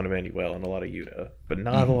lot of Jean Emmanuel and a lot of Yuta, but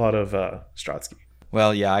not a lot of Strotsky.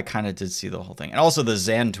 Well, yeah, I kind of did see the whole thing. And also the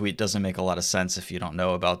Zan tweet doesn't make a lot of sense if you don't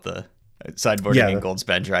know about the sideboarding and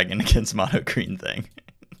Goldspan Dragon against mono green thing.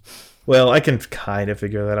 Well, I can kind of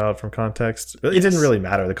figure that out from context. It didn't really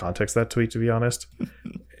matter the context of that tweet, to be honest.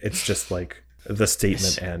 It's just like the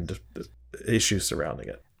statement and the issues surrounding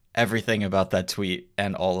it. Everything about that tweet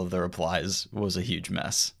and all of the replies was a huge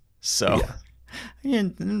mess. So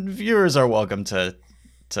viewers are welcome to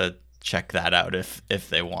check that out if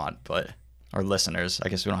they want, but or listeners. I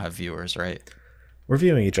guess we don't have viewers, right? We're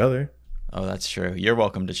viewing each other. Oh, that's true. You're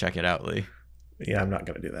welcome to check it out, Lee. Yeah, I'm not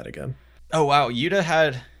going to do that again. Oh, wow. Yuta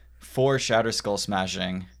had 4 Shatter Skull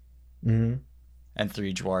Smashing and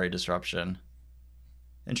 3 Jwari Disruption.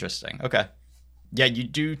 Interesting. Okay. Yeah, you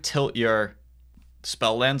do tilt your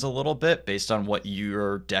spell lands a little bit based on what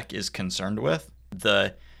your deck is concerned with.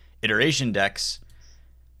 The iteration decks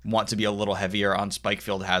want to be a little heavier on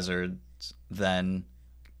Spikefield Hazards than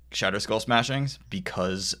Shatter Skull Smashings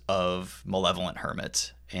because of Malevolent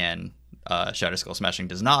Hermit, and Shatter Skull Smashing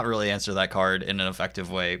does not really answer that card in an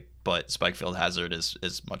effective way, but Spikefield Hazard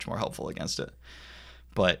is much more helpful against it.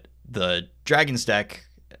 But the Dragons deck,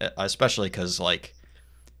 especially because, like,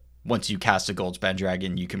 once you cast a Goldspan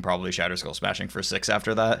Dragon, you can probably Shatter Skull Smashing for 6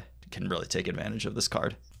 after that. You can really take advantage of this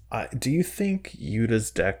card. Do you think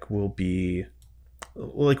Yuta's deck will be...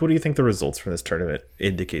 Like, what do you think the results from this tournament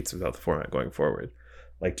indicates about the format going forward?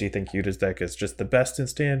 Like, do you think Yuta's deck is just the best in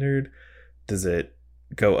Standard? Does it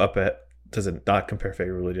go up at... Does it not compare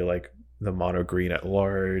favorably to, like, the mono green at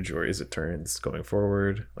large, or is it turns going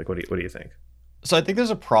forward? Like, what do you think? So I think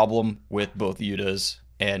there's a problem with both Yutas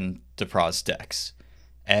and Depraz decks.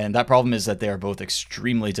 And that problem is that they are both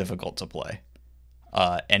extremely difficult to play.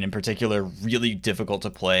 And in particular, really difficult to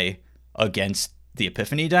play against the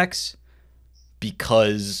Epiphany decks,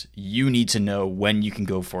 because you need to know when you can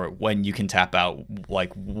go for it, when you can tap out,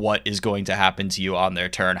 like what is going to happen to you on their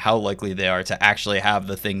turn, how likely they are to actually have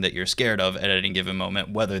the thing that you're scared of at any given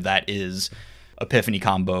moment, whether that is Epiphany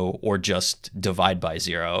combo or just divide by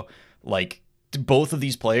zero. Like, both of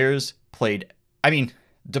these players played, I mean,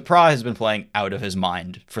 Depraz has been playing out of his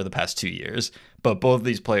mind for the past 2 years, but both of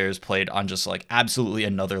these players played on just like absolutely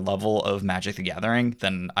another level of Magic the Gathering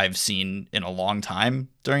than I've seen in a long time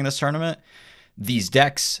during this tournament. These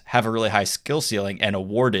decks have a really high skill ceiling and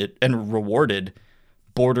rewarded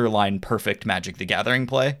borderline perfect Magic the Gathering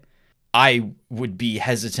play. I would be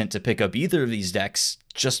hesitant to pick up either of these decks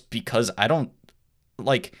just because I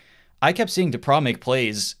kept seeing Depraz make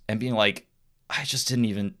plays and being like, I just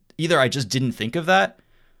didn't think of that,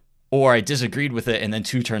 or I disagreed with it, and then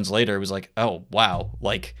 2 turns later it was like, oh wow,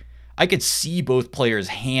 like I could see both players'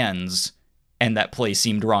 hands and that play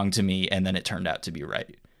seemed wrong to me, and then it turned out to be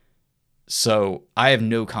right. So I have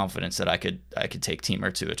no confidence that I could take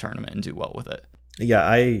Temur to a tournament and do well with it. Yeah,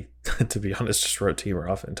 I, to be honest, just wrote Temur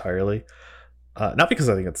off entirely. Not because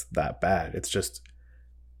I think it's that bad. It's just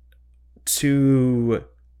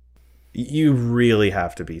you really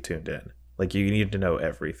have to be tuned in. Like, you need to know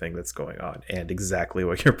everything that's going on and exactly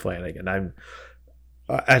what you're planning. And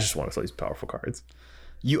I just want to play these powerful cards.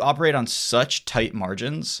 You operate on such tight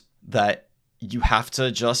margins that you have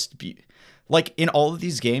to just be like, in all of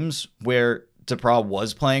these games where Depraz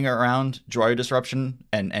was playing around Draw Disruption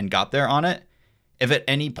and got there on it, if at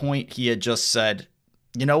any point he had just said,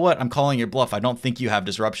 you know what, I'm calling your bluff, I don't think you have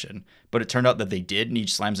Disruption, but it turned out that they did, and he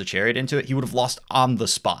slams a Chariot into it, he would have lost on the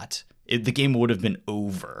spot. The game would have been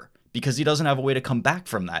over, because he doesn't have a way to come back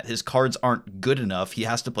from that. His cards aren't good enough. He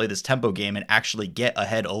has to play this tempo game and actually get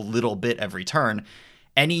ahead a little bit every turn.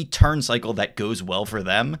 Any turn cycle that goes well for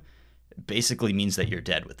them basically means that you're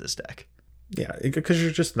dead with this deck. Yeah, because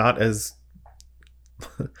you're just not as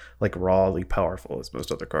like rawly powerful as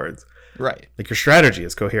most other cards. Right. Like, your strategy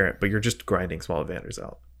is coherent, but you're just grinding small advantages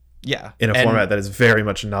out. Yeah. In a format that is very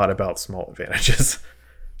much not about small advantages.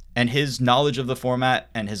 And his knowledge of the format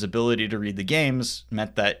and his ability to read the games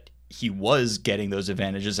meant that he was getting those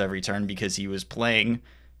advantages every turn, because he was playing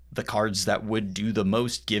the cards that would do the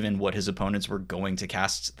most given what his opponents were going to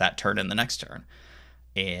cast that turn and the next turn.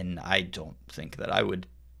 And I don't think that I would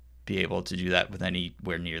be able to do that with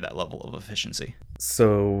anywhere near that level of efficiency.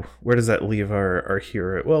 So where does that leave our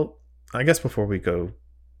hero? Well, I guess before we go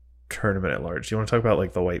tournament at large, do you want to talk about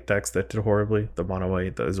like the white decks that did horribly? The mono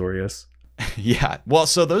white, the Azorius? Yeah. Well,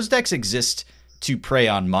 so those decks exist to prey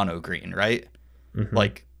on mono green, right? Mm-hmm.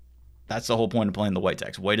 Like, that's the whole point of playing the white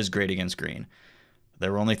decks. White is great against green.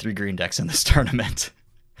 There were only 3 green decks in this tournament.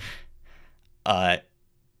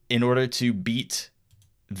 In order to beat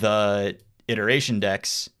the iteration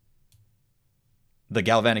decks, the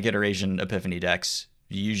Galvanic Iteration Epiphany decks,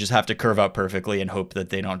 you just have to curve out perfectly and hope that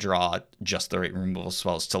they don't draw just the right removal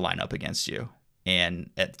spells to line up against you. And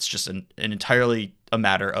it's just an entirely a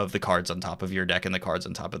matter of the cards on top of your deck and the cards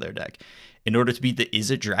on top of their deck. In order to beat the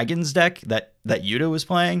Is It Dragons deck that Yuta was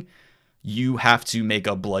playing, you have to make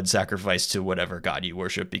a blood sacrifice to whatever god you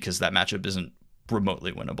worship, because that matchup isn't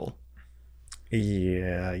remotely winnable.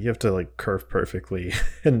 Yeah, you have to like curve perfectly,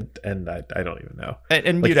 and I don't even know.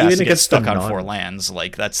 And like, Yuta has to get stuck on 4 lands.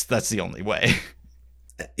 Like, that's the only way.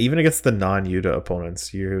 Even against the non-Yuta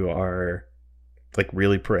opponents, you are like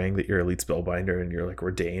really praying that your Elite Spellbinder and your like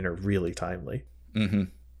Redain are really timely. Mm-hmm.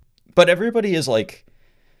 But everybody is like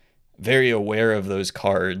very aware of those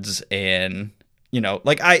cards, and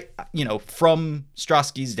like from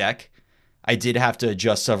Strosky's deck, I did have to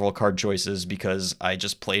adjust several card choices because I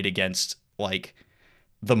just played against like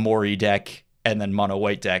the Mori deck and then mono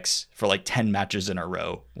white decks for like 10 matches in a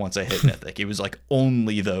row once I hit Mythic. It was like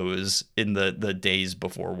only those in the days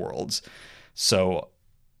before Worlds. So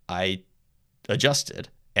I adjusted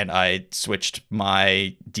and I switched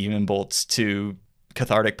my Demon Bolts to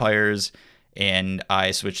Cathartic Pyres, and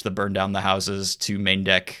I switched the Burn Down the Houses to main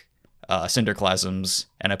deck Cinderclasms,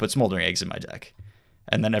 and I put Smoldering Eggs in my deck.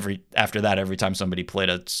 And then after that, every time somebody played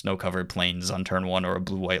a Snow-Covered Plains on turn 1 or a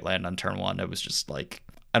Blue-White land on turn 1, it was just like,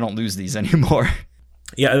 I don't lose these anymore.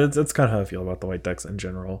 Yeah, that's kind of how I feel about the white decks in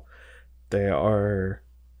general. They are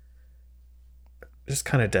just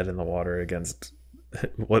kind of dead in the water against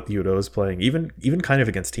what Yuta is playing, even kind of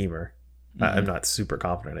against Temur. Mm-hmm. I'm not super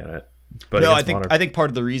confident in it. But no, I think part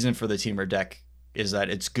of the reason for the Temur deck is that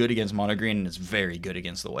it's good against mono green and it's very good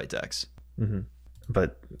against the white decks. Mm-hmm.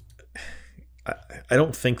 But I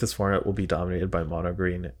don't think this format will be dominated by mono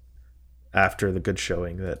green after the good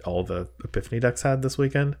showing that all the Epiphany decks had this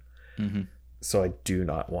weekend. Mm-hmm. So I do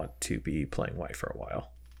not want to be playing white for a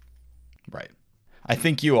while. Right. I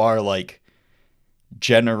think you are like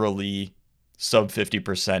generally sub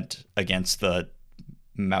 50% against the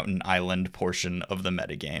Mountain Island portion of the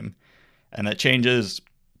metagame. And that changes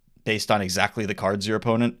based on exactly the cards your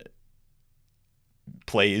opponent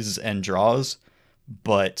plays and draws,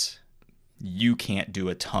 but you can't do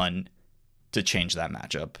a ton to change that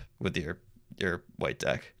matchup with your white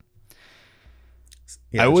deck.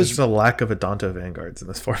 Yeah, just a lack of Adanto Vanguards in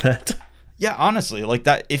this format. Yeah, honestly, like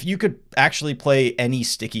that. If you could actually play any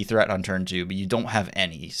sticky threat on turn 2, but you don't have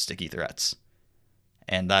any sticky threats,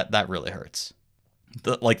 and that really hurts.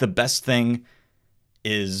 The best thing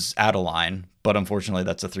is Adeline, but unfortunately,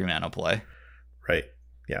 that's a 3-mana play. Right.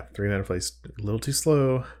 Yeah, 3-mana play's a little too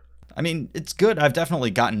slow. I mean, it's good. I've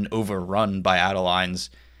definitely gotten overrun by Adelines,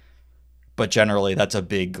 but generally, that's a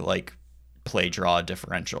big like play draw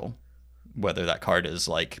differential. Whether that card is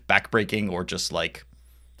like backbreaking or just like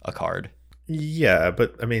a card. Yeah,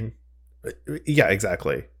 but I mean, yeah,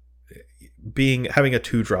 exactly. Having a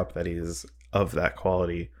 2-drop that is of that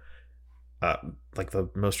quality, like the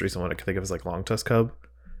most recent one I can think of is like Long Tusk Cub,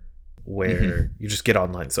 where you just get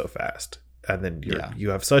online so fast, and then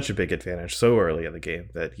you have such a big advantage so early in the game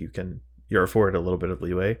that you're afforded a little bit of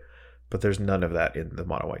leeway, but there's none of that in the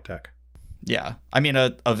mono white deck. Yeah, I mean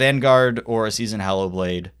a Vanguard or a Seasoned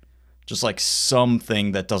Hallowblade. Just like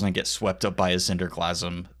something that doesn't get swept up by a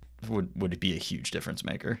Cinderclasm would be a huge difference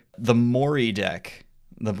maker. The Mori deck,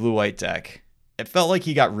 the blue-white deck, it felt like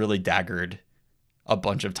he got really daggered a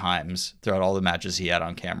bunch of times throughout all the matches he had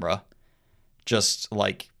on camera. Just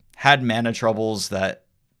like had mana troubles that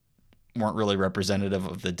weren't really representative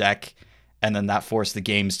of the deck, and then that forced the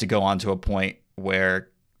games to go on to a point where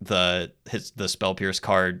the Spell Pierce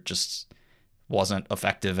card just wasn't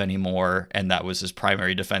effective anymore, and that was his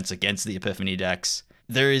primary defense against the Epiphany decks.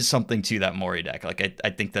 There is something to that Mori deck. Like I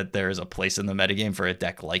think that there is a place in the metagame for a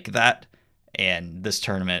deck like that, and this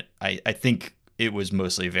tournament, I think it was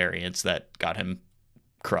mostly variance that got him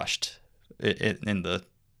crushed in the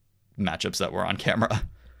matchups that were on camera.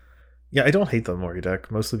 Yeah, I don't hate the Mori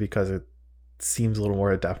deck, mostly because it seems a little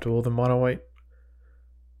more adaptable than mono white.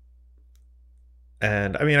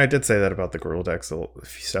 And I mean, I did say that about the Gruul decks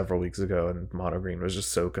several weeks ago, and mono green was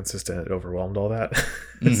just so consistent it overwhelmed all that.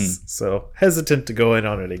 Mm-hmm. So hesitant to go in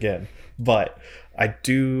on it again, but I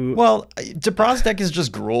do. Well, Depraz deck is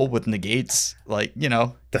just Gruul with negates, like, you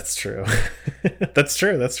know. That's true. That's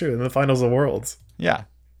true. In the finals of Worlds. Yeah.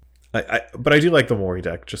 But I do like the Mori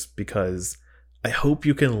deck just because I hope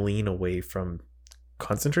you can lean away from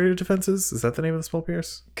concentrated defenses. Is that the name of the Spell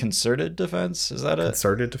Pierce? Concerted defense? Is that it?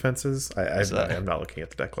 Concerted defenses? I'm not looking at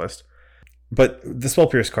the deck list. But the Spell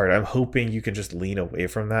Pierce card, I'm hoping you can just lean away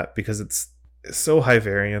from that because it's so high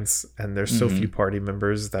variance and there's so few party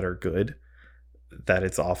members that are good that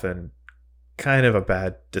it's often kind of a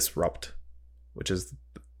bad disrupt, which is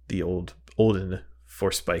the olden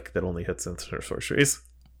Force Spike that only hits instant sorceries.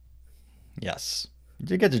 Yes.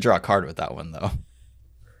 You get to draw a card with that one, though.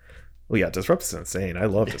 Well, yeah, Disrupt is insane. I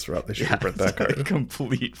love Disrupt. They should reprint that card.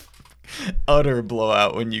 Complete, utter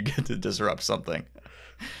blowout when you get to disrupt something.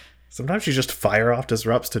 Sometimes you just fire off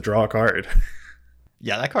Disrupts to draw a card.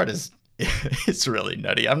 Yeah, that card it's really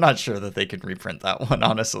nutty. I'm not sure that they can reprint that one,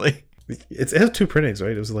 honestly. It has 2 printings,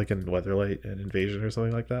 right? It was like in Weatherlight and Invasion or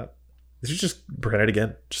something like that. They should just print it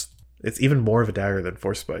again. It's even more of a dagger than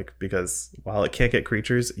Force Spike because while it can't get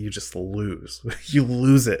creatures, you just lose. You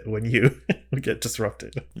lose it when you get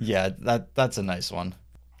disrupted. Yeah, that's a nice one.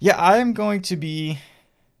 Yeah, I'm going to be...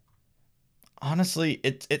 Honestly,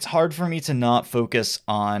 it's hard for me to not focus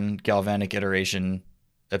on Galvanic Iteration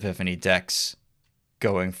Epiphany decks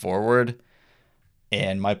going forward.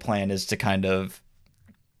 And my plan is to kind of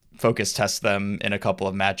focus test them in a couple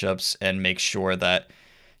of matchups and make sure that,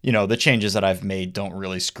 you know, the changes that I've made don't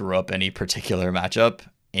really screw up any particular matchup.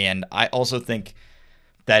 And I also think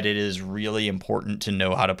that it is really important to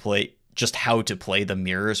know how to play the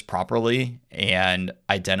mirrors properly and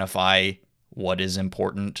identify what is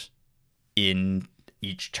important in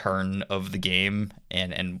each turn of the game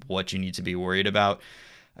and what you need to be worried about.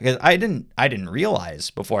 Because I didn't realize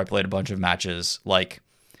before I played a bunch of matches, like,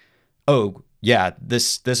 oh yeah,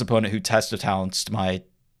 this opponent who test talents my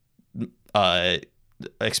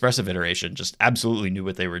expressive iteration just absolutely knew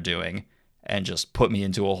what they were doing and just put me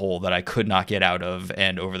into a hole that I could not get out of.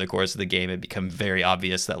 And over the course of the game, it became very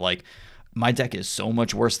obvious that like my deck is so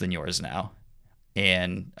much worse than yours now.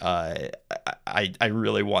 And I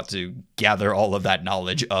really want to gather all of that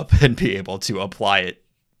knowledge up and be able to apply it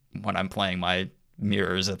when I'm playing my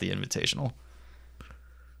mirrors at the Invitational.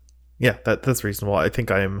 Yeah, that's reasonable. I think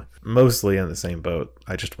I'm mostly in the same boat.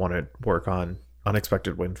 I just want to work on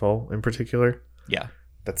Unexpected Windfall in particular. Yeah.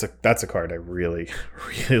 That's a card I really,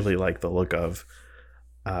 really like the look of.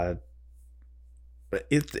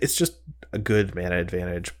 It's just a good mana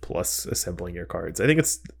advantage plus assembling your cards. I think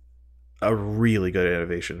it's a really good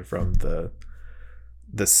innovation from the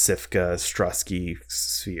Sifka Strusky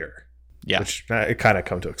sphere. Yeah. Which I kind of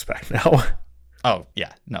come to expect now. Oh,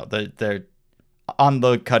 yeah. No, they're on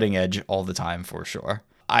the cutting edge all the time for sure.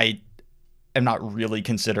 I am not really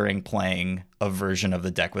considering playing a version of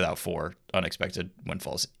the deck without 4 Unexpected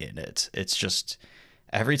Windfalls in it. It's just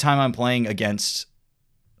every time I'm playing against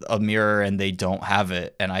a mirror and they don't have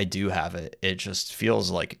it and I do have it, it just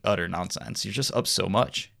feels like utter nonsense. You're just up so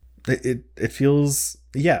much. It feels,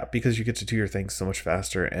 yeah, because you get to do your things so much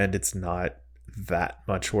faster and it's not that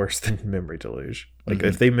much worse than Memory Deluge. Like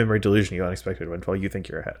if they Memory Deluge you Unexpected Windfall, you think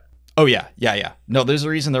you're ahead. Oh yeah. No, there's a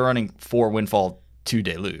reason they're running 4 Windfall 2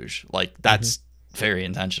 Deluge. Like that's very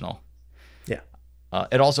intentional. Yeah.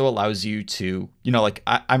 It also allows you to, like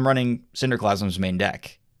I'm running Cinderclasm's main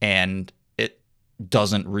deck and it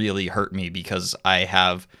doesn't really hurt me because I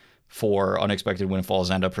have 4 Unexpected Windfalls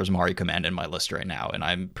and a Prismari Command in my list right now, and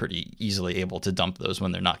I'm pretty easily able to dump those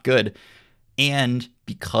when they're not good. And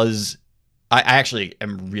because I actually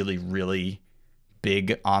am really, really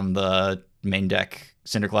big on the main deck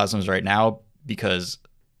Cinderclasms right now because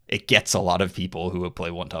it gets a lot of people who would play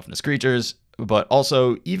 1 toughness creatures, but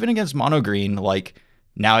also even against mono green, like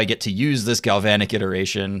now I get to use this Galvanic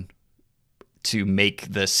iteration to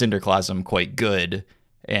make the Cinderclasm quite good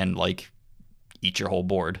and like eat your whole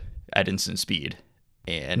board at instant speed.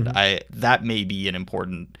 And that may be an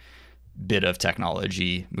important bit of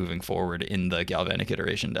technology moving forward in the Galvanic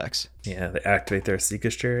iteration decks. Yeah, they activate their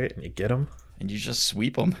Seeker's Chariot and you get them. And you just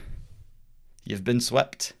sweep them. You've been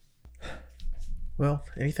swept. Well,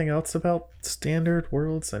 anything else about Standard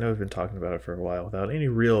Worlds? I know we've been talking about it for a while without any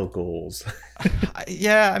real goals.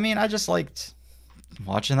 Yeah, I mean, I just liked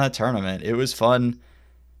watching that tournament. It was fun.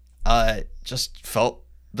 Just felt,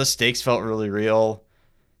 the stakes felt really real.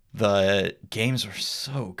 The games were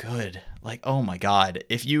so good. Like, oh my God.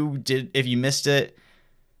 If you missed it,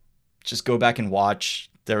 just go back and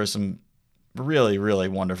watch. There were some really, really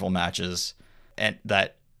wonderful matches, and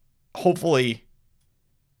that hopefully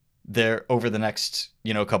there over the next,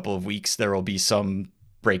 couple of weeks, there will be some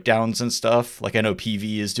breakdowns and stuff. Like I know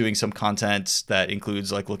PV is doing some content that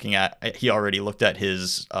includes like he already looked at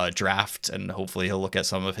his draft, and hopefully he'll look at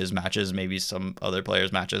some of his matches, maybe some other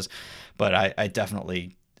players' matches. But I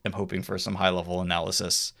definitely am hoping for some high level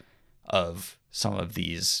analysis of some of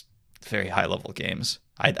these very high level games.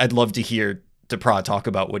 I'd love to hear Depra talk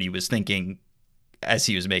about what he was thinking as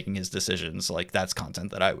he was making his decisions. Like that's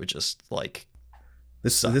content that I would just like.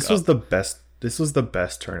 This was the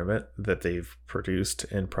best tournament that they've produced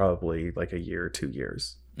in probably like a year or 2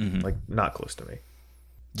 years. Like not close to me.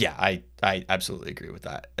 Yeah, I absolutely agree with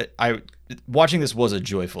that. Watching this was a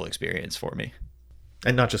joyful experience for me.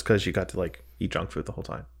 And not just because you got to like eat junk food the whole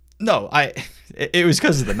time. No, it was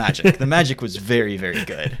because of the magic. The magic was very, very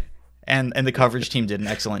good. And the coverage team did an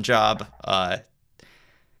excellent job. I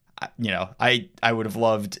would have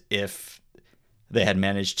loved if they had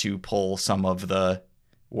managed to pull some of the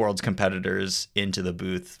World's competitors into the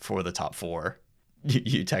booth for the top 4.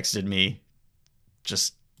 You texted me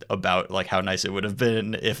just about like how nice it would have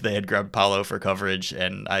been if they had grabbed Paolo for coverage,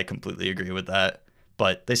 and I completely agree with that.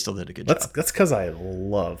 But they still did a good job. That's because I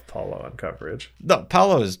love Paolo on coverage. No,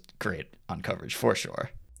 Paolo is great on coverage for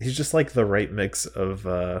sure. He's just like the right mix of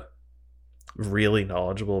really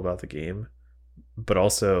knowledgeable about the game, but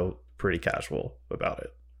also pretty casual about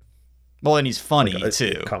it. Well, and he's funny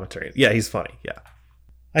too. Commentary. Yeah, he's funny. Yeah.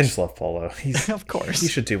 I just love Paolo. He's of course. He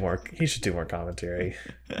should do more commentary.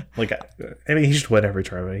 Like I mean, he should win every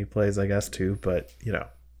tournament he plays, I guess, too, but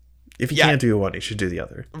if he can't do one, he should do the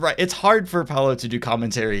other. Right. It's hard for Paolo to do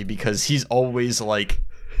commentary because he's always like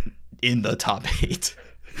in the top 8.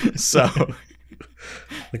 So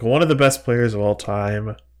like one of the best players of all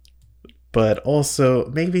time, but also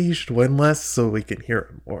maybe he should win less so we can hear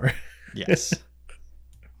him more. Yes.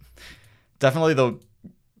 Definitely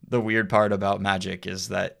the weird part about Magic is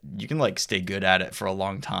that you can like stay good at it for a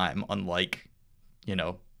long time, unlike,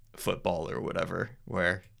 football or whatever,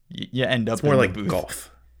 where you end up it's more in like the booth.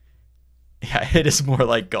 Golf. Yeah, it is more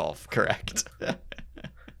like golf, correct.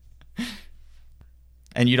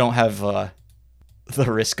 And you don't have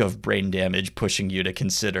the risk of brain damage pushing you to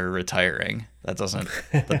consider retiring. That doesn't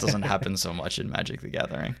happen so much in Magic the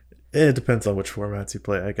Gathering. It depends on which formats you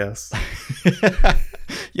play, I guess.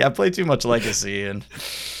 Yeah, I play too much Legacy, and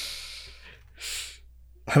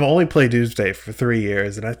I've only played Doomsday for 3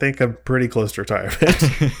 years, and I think I'm pretty close to retirement.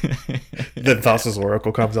 Then Thassa's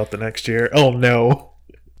Oracle comes out the next year. Oh no.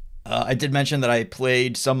 I did mention that I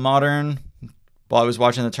played some Modern while I was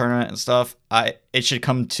watching the tournament and stuff. It should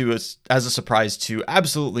come to us as a surprise to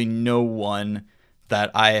absolutely no one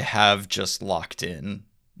that I have just locked in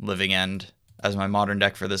Living End as my Modern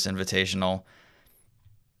deck for this Invitational.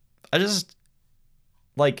 I just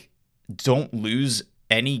don't lose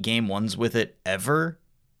any game ones with it ever,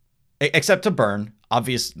 except to burn.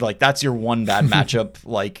 Obvious, that's your one bad matchup,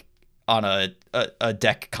 on a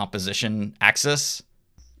deck composition axis.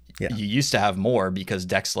 Yeah. You used to have more because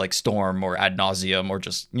decks like Storm or Ad Nauseam or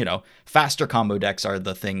just, faster combo decks are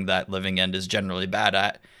the thing that Living End is generally bad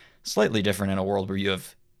at. Slightly different in a world where you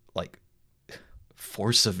have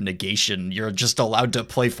Force of Negation. You're just allowed to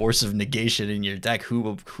play Force of Negation in your deck.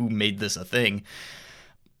 Who made this a thing?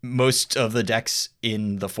 Most of the decks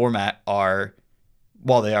in the format are,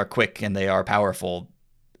 while they are quick and they are powerful,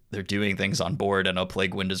 they're doing things on board, and a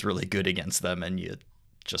Plague Wind is really good against them, and you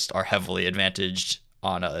just are heavily advantaged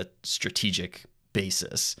on a strategic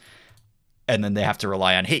basis. And then they have to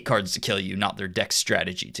rely on hate cards to kill you, not their deck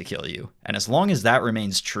strategy to kill you. And as long as that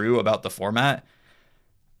remains true about the format,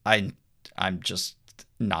 I'm just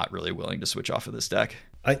not really willing to switch off of this deck.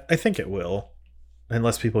 I think it will,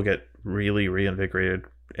 unless people get really reinvigorated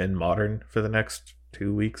in Modern for the next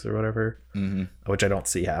 2 weeks or whatever, which I don't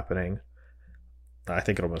see happening. I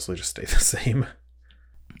think it'll mostly just stay the same.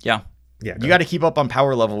 Yeah. You got to keep up on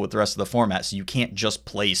power level with the rest of the format, so you can't just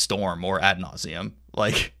play Storm or Ad Nauseam,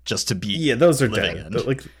 just to beat. Yeah, those are dead.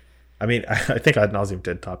 I think Ad Nauseam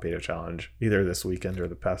did top 8 challenge either this weekend or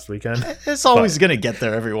the past weekend. It's always going to get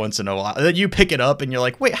there every once in a while. Then you pick it up and you're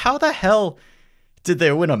like, wait, how the hell did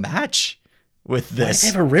they win a match with this? They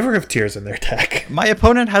have a River of Tears in their deck. My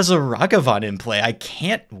opponent has a Ragavan in play. I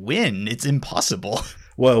can't win. It's impossible.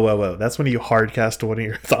 Whoa. That's when you hardcast one of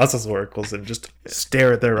your Thassa's Oracles and just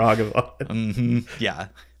stare at their Ragavan. Mm-hmm. Yeah.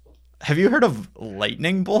 Have you heard of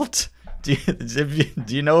Lightning Bolt? Do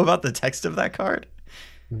you know about the text of that card?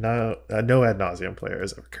 No Ad Nauseam player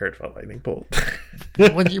has ever cared about Lightning Bolt.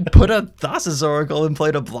 When you put a Thassa's Oracle in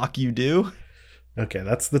play to block, you do. Okay,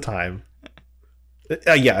 that's the time.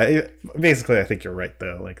 Basically, I think you're right,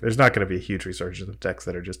 though. There's not going to be a huge resurgence of decks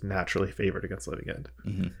that are just naturally favored against Living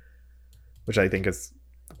End, which I think is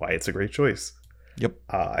why it's a great choice. Yep.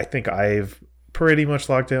 I think I've pretty much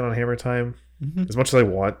locked in on Hammer Time. As much as I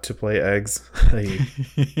want to play Eggs,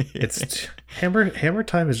 it's Hammer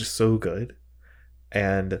Time is just so good,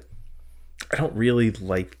 and I don't really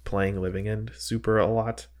like playing Living End Super a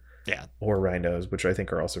lot. Yeah. Or Rhinos, which I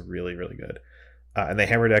think are also really, really good. And the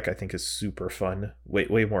Hammer deck I think is super fun,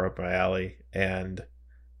 way more up my alley, and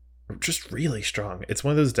just really strong. It's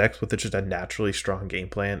one of those decks with just a naturally strong game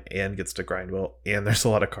plan and gets to grind well, and there's a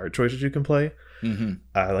lot of card choices you can play. In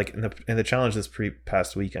the challenge this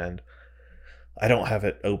past weekend, I don't have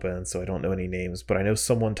it open, so I don't know any names, but I know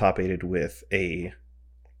someone top 8'd with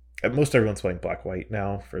most everyone's playing black-white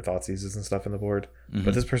now for Thoughtseize and stuff in the board,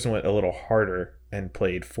 but this person went a little harder and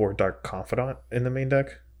played 4 Dark Confidant in the main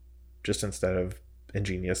deck, just instead of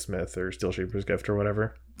Ingenious Smith or Steel Shaper's Gift or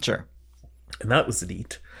whatever. Sure. And that was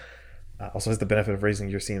neat. Also has the benefit of raising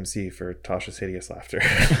your CMC for Tasha's Hideous Laughter.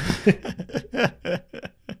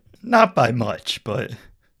 Not by much, but...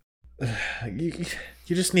 you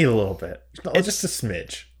just need a little bit. Just a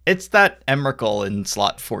smidge. It's that Emrakul in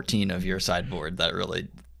slot 14 of your sideboard that really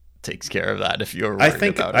takes care of that if you're worried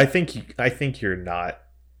about it. I think you're not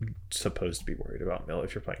supposed to be worried about Mill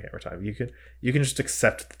if you're playing Hammer Time. You can just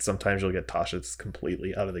accept that sometimes you'll get Tasha that's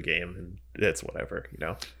completely out of the game, and it's whatever,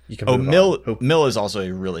 You can Mill is also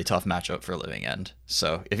a really tough matchup for Living End.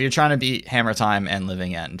 So if you're trying to beat Hammer Time and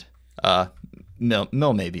Living End,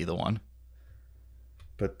 Mill may be the one.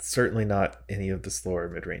 But certainly not any of the slower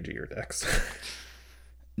mid-range of your decks.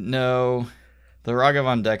 No, the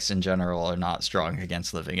Ragavan decks in general are not strong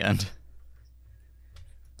against Living End.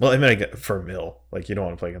 Well, I mean, for Mill, you don't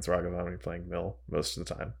want to play against Ragavan when you're playing Mill most of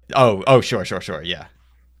the time. Oh, sure, yeah.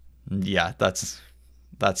 That's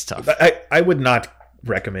tough. I would not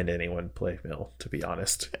recommend anyone play Mill, to be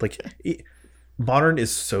honest. Modern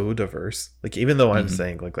is so diverse. Even though I'm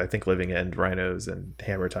saying I think Living End, Rhinos, and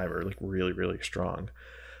Hammer Time are really, really strong.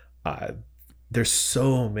 There's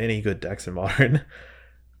so many good decks in Modern.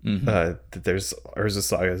 There's Urza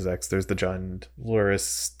Saga's decks. There's the John Luris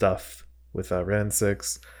stuff with Ren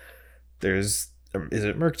 6. Is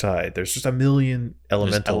it Murktide? There's just a million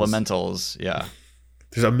elementals. Yeah.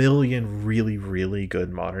 There's a million really, really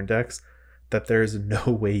good Modern decks that there's no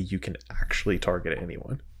way you can actually target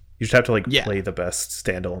anyone You just have to like Yeah. play the best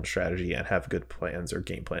standalone strategy and have good plans or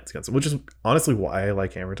game plans against it, which is honestly why I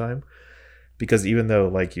like Hammer Time. Because even though,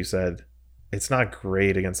 like you said, it's not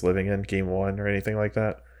great against Living End game 1 or anything like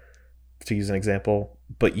that, to use an example,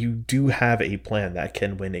 but you do have a plan that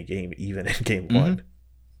can win a game even in game 1.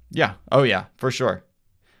 Yeah. Oh yeah, for sure.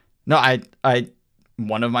 No, I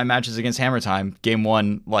one of my matches against Hammer Time, game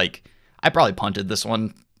 1, like I probably punted this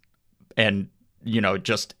one and,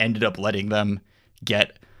 just ended up letting them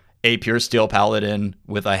get a pure steel paladin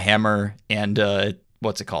with a hammer and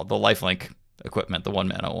what's it called? The lifelink equipment, the 1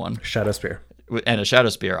 mana one. Shadow Spear. And a Shadow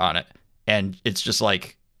Spear on it. And it's just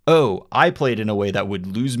like, oh, I played in a way that would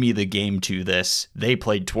lose me the game to this. They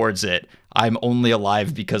played towards it. I'm only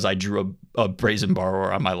alive because I drew a Brazen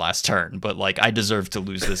Borrower on my last turn. But like, I deserve to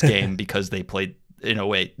lose this game because they played in a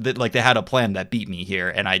way that like they had a plan that beat me here.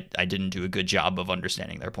 And I didn't do a good job of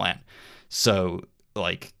understanding their plan. So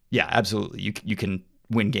like, yeah, absolutely. You can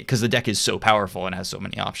win game because the deck is so powerful and has so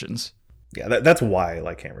many options. Yeah, that's why I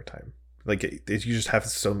like Hammer Time. Like, you just have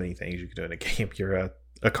so many things you can do in a game. You're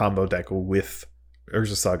a combo deck with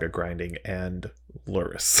Urza Saga grinding and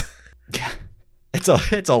Lurrus. Yeah,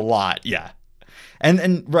 it's a lot. Yeah,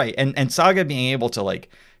 and right, and Saga being able to like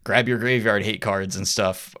grab your graveyard hate cards and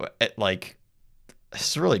stuff, like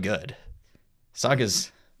it's really good.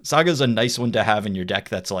 Saga's a nice one to have in your deck.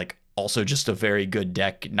 That's like also just a very good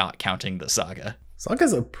deck, not counting the Saga.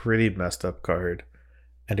 Saga's a pretty messed up card,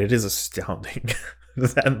 and it is astounding.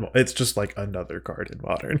 It's just like another card in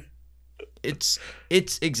Modern. Its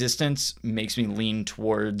existence makes me lean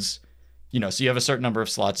towards, so you have a certain number of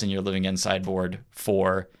slots in your Living End sideboard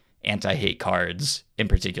for anti-hate cards, in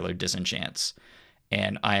particular disenchants.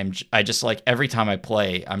 And I just like every time I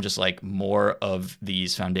play, I'm just like more of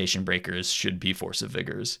these Foundation Breakers should be Force of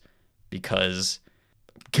Vigors, because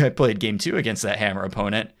I played game 2 against that Hammer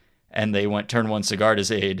opponent and they went turn 1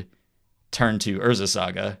 Sigarda's Aid, turn 2 Urza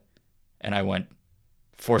Saga, and I went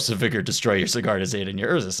Force of Vigor, destroy your Sigarda's Aid and your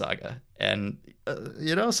Urza Saga. And,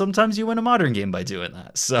 sometimes you win a Modern game by doing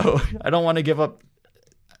that. So I don't want to give up.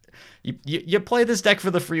 You play this deck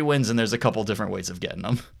for the free wins, and there's a couple different ways of getting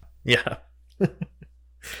them. Yeah.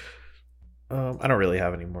 I don't really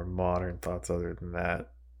have any more Modern thoughts other than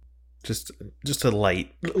that. Just a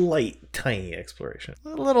light, tiny exploration. A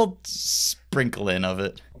little sprinkling of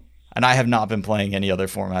it. And I have not been playing any other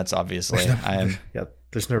formats, obviously. I am... Yeah.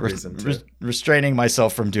 There's no reason to. Restraining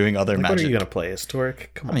myself from doing other Magic. What are you going to play?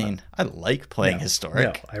 Historic? Come on. I mean, I like playing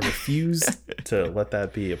Historic. No, I refuse to let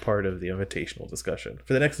that be a part of the invitational discussion.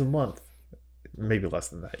 For the next month, maybe less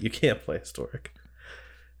than that, you can't play Historic.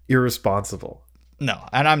 Irresponsible. No,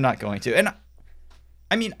 and I'm not going to. And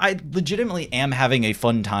I mean, I legitimately am having a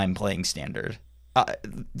fun time playing Standard.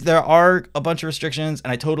 There are a bunch of restrictions,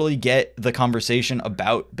 and I totally get the conversation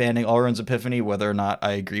about banning Alrund's Epiphany, whether or not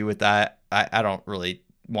I agree with that. I don't really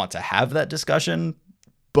want to have that discussion,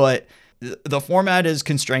 but the format is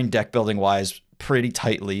constrained deck building wise pretty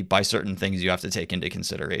tightly by certain things you have to take into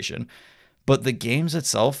consideration. But the games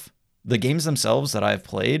themselves that I've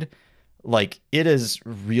played, like, it is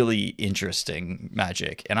really interesting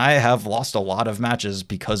Magic, and I have lost a lot of matches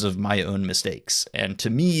because of my own mistakes. And to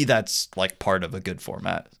me, that's like part of a good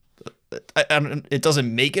format. It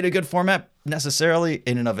doesn't make it a good format necessarily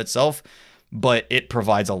in and of itself, but it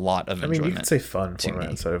provides a lot of enjoyment. I mean, you could say fun format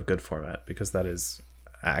instead of good format, because that is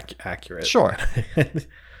accurate. Sure.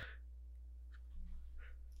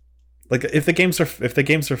 Like, if the games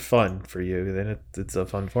are fun for you, then it's a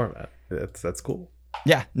fun format. That's cool.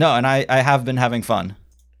 Yeah, no, and I have been having fun.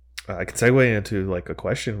 I can segue into like a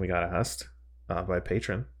question we got asked by a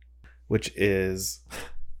patron, which is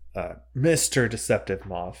Mr. Deceptive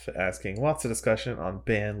Moth asking, lots of discussion on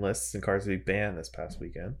ban lists and cards to be banned this past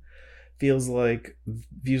weekend. Feels like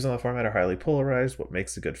views on the format are highly polarized. What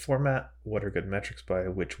makes a good format? What are good metrics by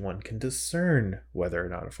which one can discern whether or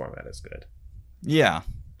not a format is good? Yeah,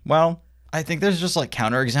 well, I think there's just like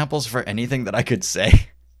counterexamples for anything that I could say.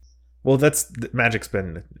 Well, Magic's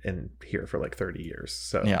been in here for like 30 years,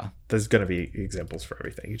 so yeah, there's going to be examples for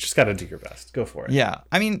everything. You just got to do your best. Go for it. Yeah,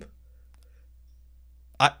 I mean,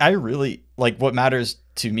 I really, like, what matters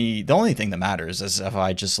to me, the only thing that matters is if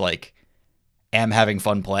I just, like, am having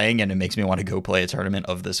fun playing and it makes me want to go play a tournament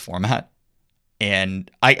of this format. And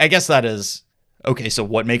I guess that is, okay, so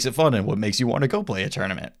what makes it fun and what makes you want to go play a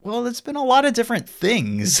tournament? Well, it's been a lot of different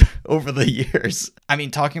things over the years. I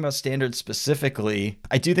mean, talking about Standard specifically,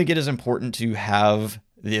 I do think it is important to have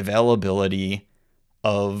the availability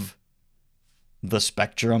of the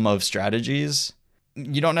spectrum of strategies.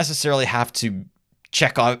 You don't necessarily have to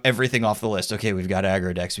check off everything off the list. Okay, we've got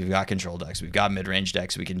aggro decks, we've got control decks, we've got mid-range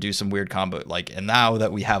decks, we can do some weird combo. Like, and now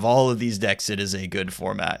that we have all of these decks, it is a good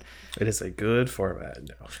format. It is a good format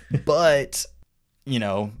now. But, you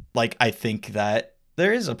know, like, I think that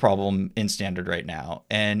there is a problem in Standard right now,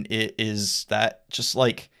 and it is that just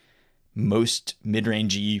like most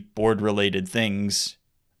mid-rangey board-related things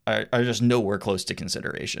are just nowhere close to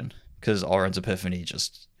consideration, because Alrund's Epiphany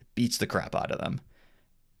just beats the crap out of them.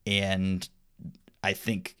 And I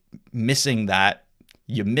think missing that,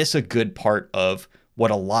 you miss a good part of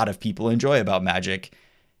what a lot of people enjoy about Magic.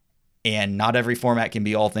 And not every format can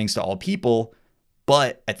be all things to all people,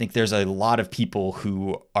 but I think there's a lot of people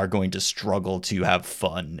who are going to struggle to have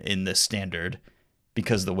fun in this Standard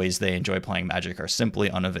because the ways they enjoy playing Magic are simply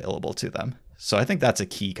unavailable to them. So I think that's a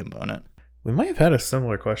key component. We might have had a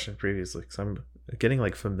similar question previously, because I'm getting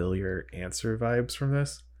like familiar answer vibes from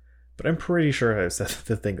this. But I'm pretty sure I've said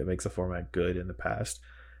the thing that makes a format good in the past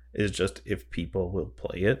is just if people will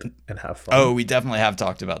play it and have fun. Oh, we definitely have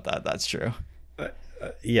talked about that. That's true.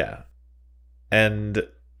 Yeah. And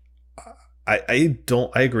I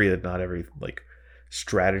agree that not every like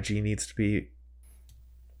strategy needs to be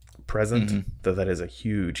present, though that is a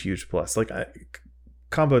huge plus. Like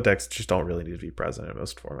combo decks just don't really need to be present in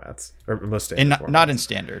most formats, or most standard formats. Not in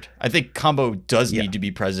Standard. I think combo does need to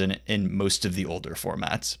be present in most of the older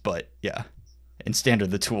formats, but yeah, in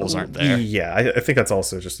Standard the tools aren't there. Yeah, I think that's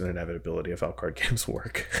also just an inevitability of how card games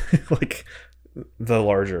work. Like, the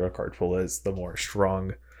larger a card pool is, the more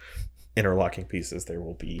strong interlocking pieces there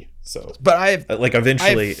will be. So, but I have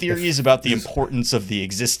eventually theories about the importance of the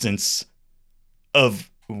existence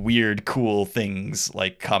of weird, cool things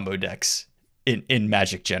like combo decks in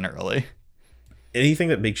Magic generally. Anything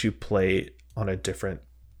that makes you play on a different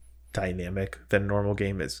dynamic than a normal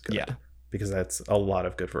game is good. Yeah. Because that's a lot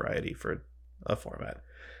of good variety for a format,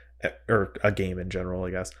 or a game in general,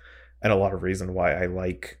 I guess. And a lot of reason why I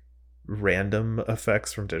like random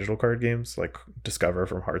effects from digital card games, like Discover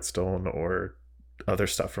from Hearthstone or other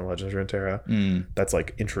stuff from Legends of Runeterra. That's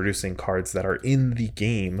like introducing cards that are in the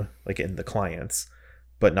game, like in the clients,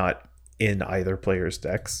 but not in either player's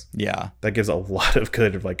decks. Yeah. That gives a lot of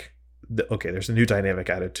good, like, okay, there's a new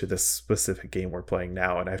dynamic added to this specific game we're playing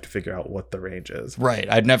now, and I have to figure out what the range is. Right.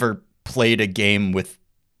 I'd never played a game with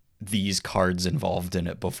these cards involved in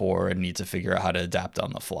it before and need to figure out how to adapt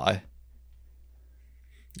on the fly.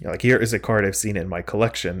 Yeah, like, here is a card I've seen in my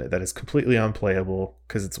collection that is completely unplayable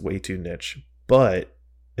because it's way too niche. But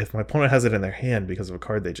if my opponent has it in their hand because of a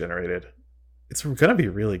card they generated, it's going to be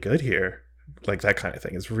really good here. Like, that kind of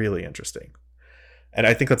thing is really interesting. And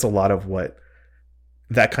I think that's a lot of what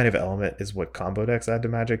that kind of element is, what combo decks add to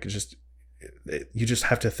Magic. Is just, you just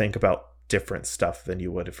have to think about different stuff than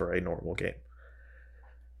you would for a normal game.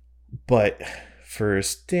 But for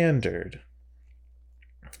Standard,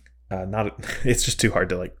 it's just too hard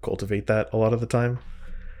to like cultivate that a lot of the time.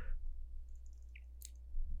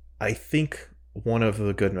 I think one of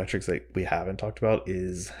the good metrics that we haven't talked about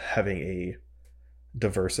is having a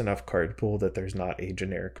diverse enough card pool that there's not a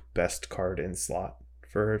generic best card in slot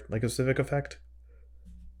for like a specific effect.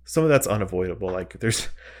 Some of that's unavoidable. Like, there's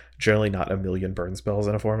generally not a million burn spells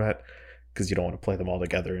in a format because you don't want to play them all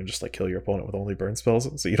together and just like kill your opponent with only burn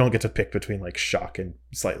spells. So you don't get to pick between like shock and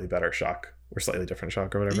slightly better shock or slightly different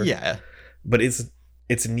shock or whatever. Yeah. But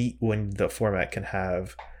it's neat when the format can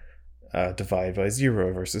have Divide by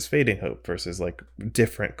Zero versus Fading Hope versus like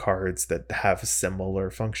different cards that have similar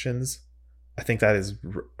functions. I think that is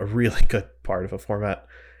a really good part of a format,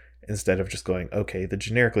 instead of just going, okay, the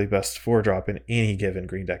generically best 4-drop in any given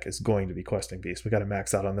green deck is going to be Questing Beast. We got to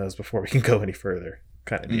max out on those before we can go any further,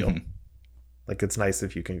 kind of deal. Like, it's nice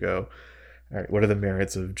if you can go, all right, what are the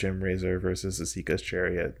merits of Jim Razor versus Asika's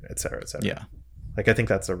Chariot, et cetera, et cetera. Yeah. Like, I think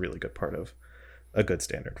that's a really good part of a good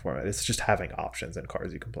Standard format. It's just having options and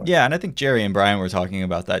cards you can play. Yeah, and I think Jerry and Brian were talking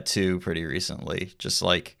about that too pretty recently. Just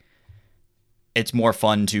like, it's more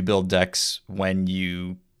fun to build decks when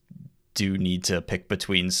you do need to pick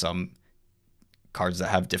between some cards that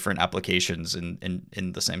have different applications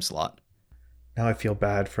in the same slot. Now I feel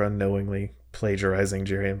bad for unknowingly plagiarizing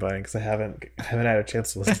Jerry and Brian, because I haven't had a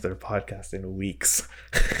chance to listen to their podcast in weeks.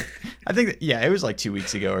 I think it was like 2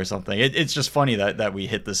 weeks ago or something. It's just funny that we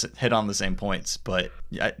hit on the same points, but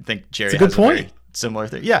I think Jerry has a very similar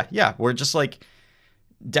thing. Yeah, we're just like,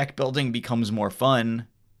 deck building becomes more fun,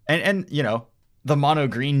 and you know, the mono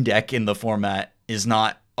green deck in the format is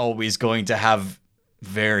not always going to have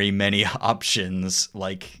very many options.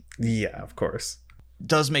 Like, yeah, of course,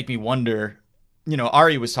 does make me wonder. You know,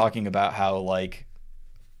 Ari was talking about how like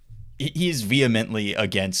he's vehemently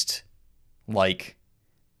against like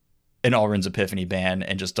an Alrund's Epiphany ban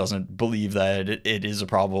and just doesn't believe that it is a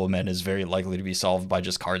problem and is very likely to be solved by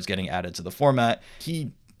just cards getting added to the format.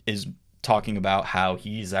 He is talking about how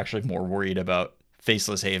he's actually more worried about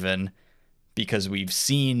Faceless Haven because we've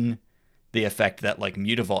seen the effect that like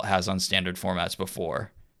Mutavault has on standard formats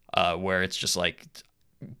before, where it's just like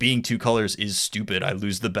being 2 colors is stupid. I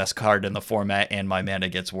lose the best card in the format and my mana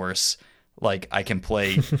gets worse. Like I can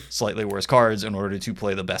play slightly worse cards in order to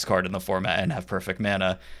play the best card in the format and have perfect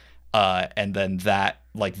mana. And then that,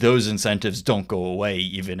 like, those incentives don't go away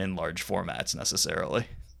even in large formats necessarily.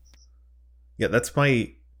 Yeah, that's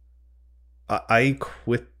my... I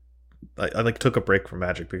quit... I like took a break from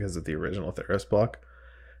Magic because of the original Theros block.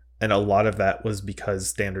 And a lot of that was because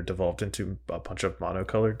Standard devolved into a bunch of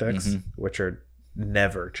monocolored decks, which are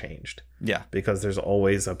never changed. Yeah. Because there's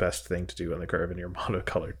always a best thing to do on the curve in your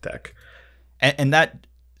monocolored deck. And that,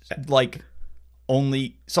 like...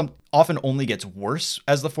 often only gets worse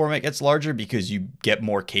as the format gets larger because you get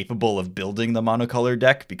more capable of building the monocolor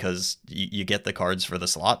deck because you get the cards for the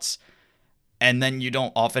slots. And then you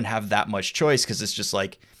don't often have that much choice because it's just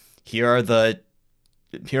like, here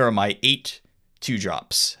are my 8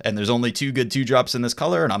 2-drops and there's only 2 good 2-drops in this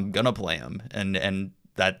color and I'm gonna play them. And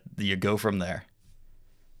that you go from there.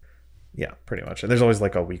 Yeah, pretty much. And there's always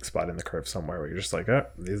like a weak spot in the curve somewhere where you're just like, oh,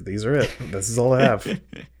 these are it. This is all I have.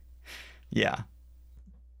 Yeah.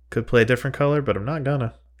 Could play a different color, but I'm not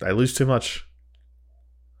gonna. I lose too much.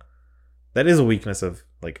 That is a weakness of,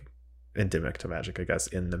 like, endemic to Magic, I guess,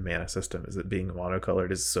 in the mana system, is that being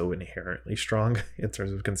monocolored is so inherently strong in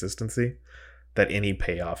terms of consistency that any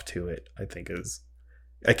payoff to it, I think,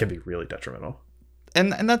 it can be really detrimental.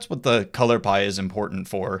 And that's what the color pie is important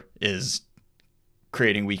for, is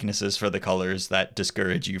creating weaknesses for the colors that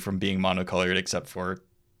discourage you from being monocolored except for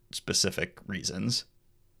specific reasons.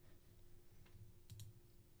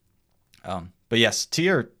 But yes, to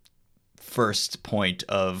your first point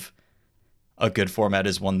of a good format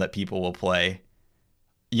is one that people will play,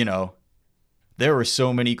 you know, there were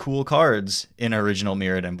so many cool cards in original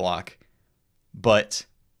Mirrodin block, but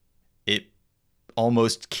it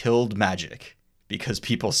almost killed Magic because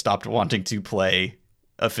people stopped wanting to play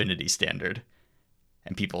Affinity Standard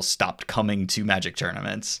and people stopped coming to Magic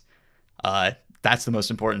tournaments. That's the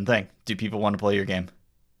most important thing. Do people want to play your game?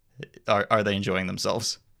 Are they enjoying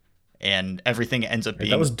themselves? And everything ends up being...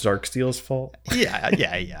 That was Darksteel's fault.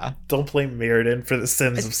 Yeah. Don't blame Mirrodin for the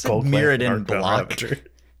sins of Skullclap. Mirrodin block.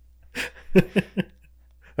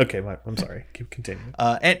 Okay, I'm sorry. Keep continuing.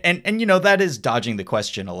 And you know, that is dodging the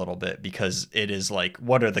question a little bit because it is like,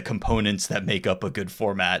 what are the components that make up a good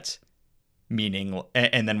format? Meaning,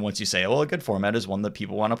 and then once you say, well, a good format is one that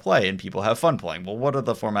people want to play and people have fun playing. Well, what are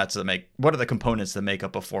the components that make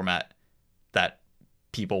up a format that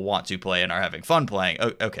people want to play and are having fun playing?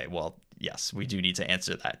 Okay, well, yes, we do need to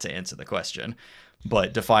answer that to answer the question,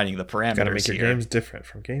 but defining the parameters. Got to make your games different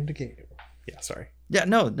from game to game. Yeah, sorry. Yeah,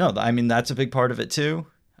 no. I mean, that's a big part of it too.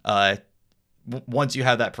 Once you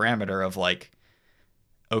have that parameter of like,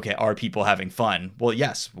 okay, are people having fun? Well,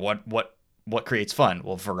 yes. What creates fun?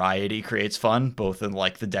 Well, variety creates fun, both in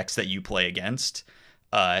like the decks that you play against.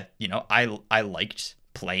 You know, I liked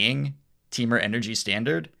playing Temur Energy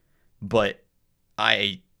Standard, but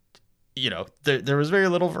there was very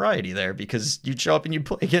little variety there because you'd show up and you'd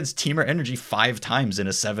play against Temur Energy 5 times in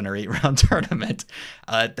a 7 or 8 round tournament.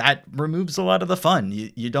 That removes a lot of the fun.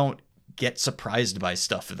 You don't get surprised by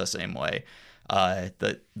stuff the same way.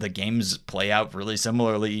 The games play out really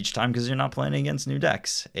similarly each time because you're not playing against new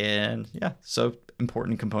decks. And yeah, so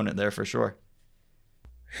important component there for sure.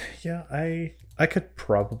 Yeah, I could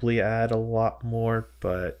probably add a lot more,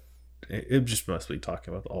 but it just mostly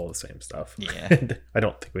talking about all the same stuff. Yeah. And I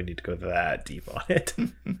don't think we need to go that deep on it.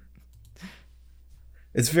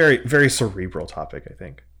 It's very, very cerebral topic, I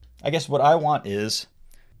think. I guess what I want is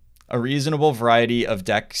a reasonable variety of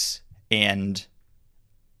decks and,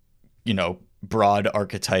 you know, broad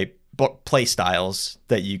archetype play styles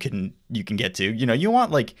that you can get to. You know, you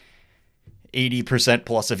want like 80%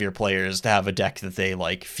 plus of your players to have a deck that they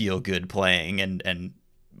like feel good playing and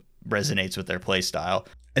resonates with their play style.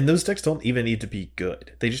 And those decks don't even need to be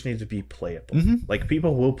good. They just need to be playable. Mm-hmm. Like,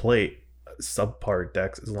 people will play subpar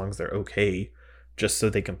decks as long as they're okay, just so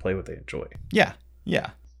they can play what they enjoy. Yeah.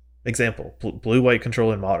 Example, blue-white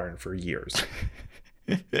control in Modern for years.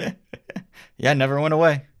 Yeah, never went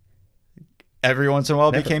away. Every once in a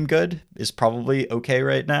while became good. Is probably okay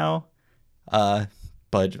right now.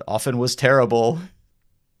 But often was terrible.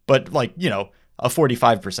 But, like, you know, a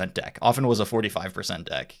 45% deck. Often was a 45%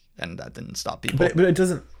 deck, and that didn't stop people. But it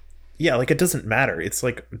doesn't... Yeah, like, it doesn't matter. It's,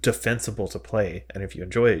 like, defensible to play, and if you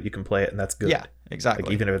enjoy it, you can play it, and that's good. Yeah, exactly.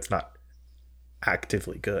 Like, even if it's not...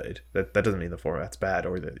 actively good. That doesn't mean the format's bad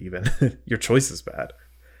or that even your choice is bad.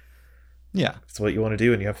 Yeah. If it's what you want to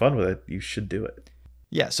do and you have fun with it, you should do it.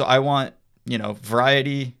 Yeah, so I want,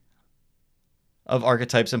 variety of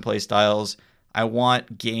archetypes and playstyles. I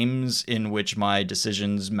want games in which my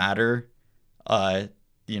decisions matter.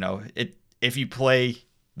 If you play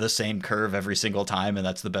the same curve every single time and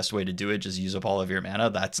that's the best way to do it, just use up all of your mana,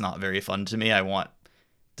 that's not very fun to me. I want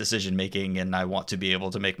decision making, and I want to be able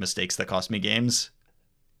to make mistakes that cost me games.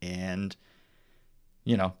 And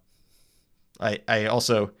I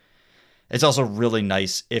also, it's also really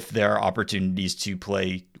nice if there are opportunities to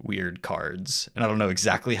play weird cards. And I don't know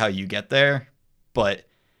exactly how you get there, but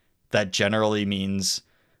that generally means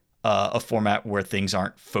a format where things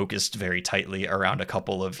aren't focused very tightly around a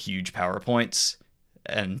couple of huge power points,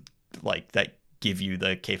 and like that give you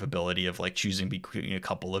the capability of like choosing between a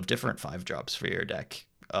couple of different 5-drops for your deck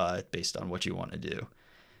based on what you want to do.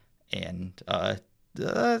 And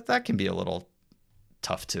that can be a little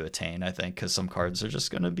tough to attain, I think, because some cards are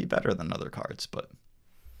just going to be better than other cards. But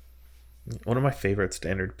one of my favorite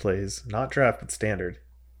standard plays, not draft but standard,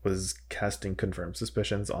 was casting Confirmed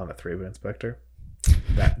Suspicions on a 3-Bit Inspector.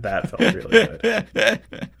 That felt really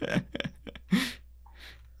good.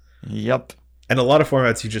 Yep. And a lot of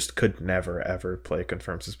formats you just could never ever play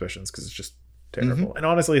Confirmed Suspicions because it's just terrible. Mm-hmm. And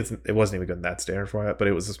honestly, it wasn't even good in that standard format, but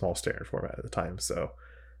it was a small standard format at the time, so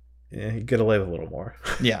yeah, you get away with a little more.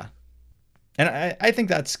 Yeah. And I think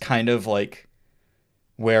that's kind of like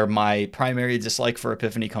where my primary dislike for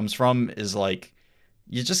Epiphany comes from, is like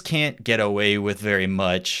you just can't get away with very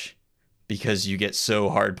much because you get so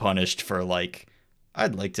hard punished for like,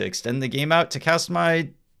 I'd like to extend the game out to cast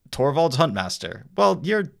my Torvald's Huntmaster. Well,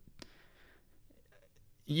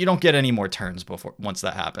 you don't get any more turns once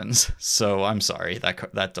that happens. So I'm sorry,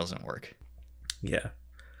 that doesn't work. Yeah.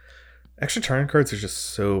 Extra turn cards are just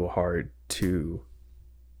so hard to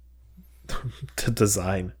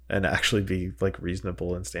design and actually be like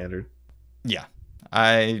reasonable and standard. Yeah.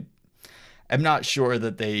 I am not sure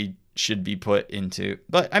that they should be put into,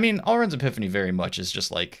 but I mean, Alrund's Epiphany very much is just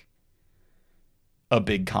like a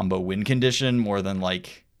big combo win condition more than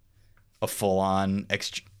like a full-on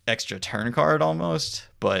extra turn card almost.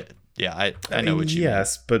 But yeah, I know what you mean.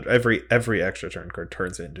 Yes, but every extra turn card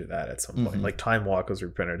turns into that at some point. Like Time Walk was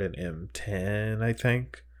reprinted in M10, I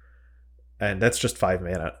think, and that's just 5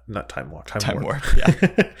 mana. Not Time Walk, Time Warp.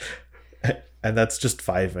 Yeah. And that's just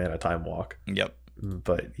 5 mana Time Walk. Yep.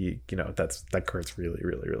 But that card's really,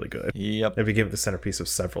 really, really good. Yep. It became the centerpiece of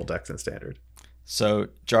several decks in Standard. So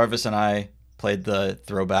Jarvis and I played the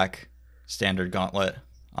throwback Standard Gauntlet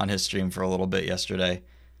on his stream for a little bit yesterday,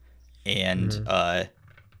 and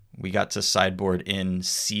we got to sideboard in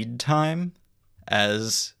Seed Time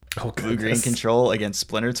as Blue-Green Control against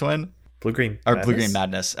Splinter Twin. Blue-Green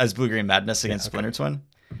Madness as Blue-Green Madness against Splinter Twin.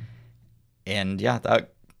 And yeah,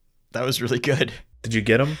 that was really good. Did you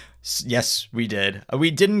get them? Yes, we did.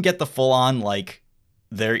 We didn't get the full-on, like,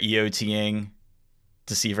 they're EOTing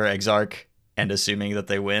Deceiver Exarch and assuming that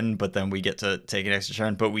they win, but then we get to take an extra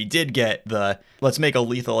turn. But we did get let's make a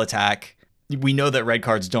lethal attack. We know that red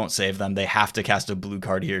cards don't save them. They have to cast a blue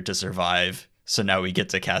card here to survive. So now we get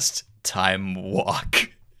to cast Time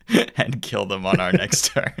Walk and kill them on our next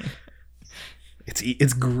turn.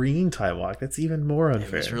 It's green Time Walk. That's even more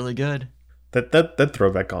unfair. It's really good. That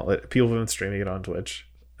throwback gauntlet. People have been streaming it on Twitch.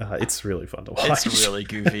 It's really fun to watch. It's really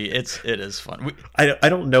goofy. It is fun. I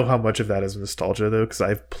don't know how much of that is nostalgia though, because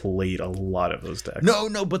I've played a lot of those decks.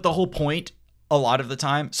 No, but the whole point, a lot of the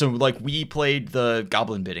time. So like we played the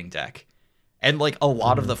Goblin Bidding deck, and like a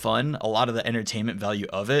lot of the fun, a lot of the entertainment value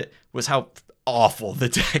of it was how awful the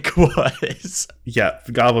deck was. Yeah,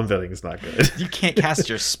 the Goblin Bidding is not good. You can't cast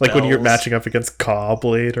your spells. Like when you're matching up against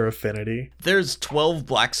Cawblade or Affinity. There's 12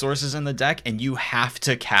 black sources in the deck, and you have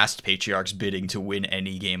to cast Patriarch's Bidding to win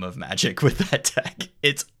any game of Magic with that deck.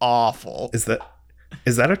 It's awful. Is that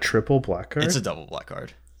a triple black card? It's a double black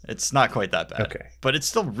card. It's not quite that bad. Okay. But it's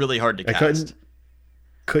still really hard to cast.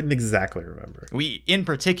 Couldn't exactly remember. We, in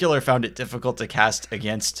particular, found it difficult to cast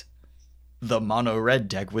against the mono red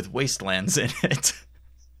deck with Wastelands in it.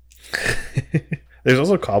 There's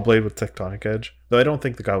also Cawblade with Tectonic Edge, though I don't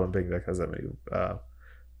think the Goblin Big deck has that many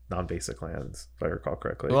non-basic lands, if I recall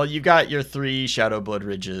correctly. Well, you got your 3 Shadowblood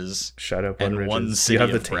Ridges, and 1 City you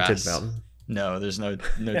have of the Brass. Tainted Mountain. No, there's no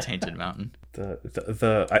Tainted Mountain. I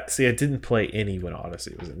didn't play any when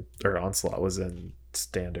Odyssey was in, or Onslaught was in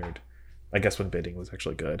Standard. I guess when Bidding was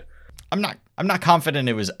actually good. I'm not confident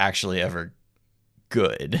it was actually ever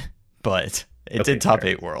good. But it did top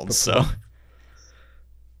 8 worlds, so.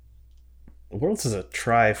 Worlds is a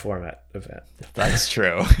tri-format event. That's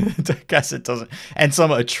true. I guess it doesn't. And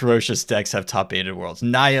some atrocious decks have top-8 Worlds.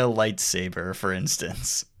 Naya Lightsaber, for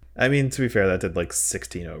instance. I mean, to be fair, that did like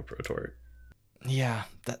 16-0 Pro Tour. Yeah,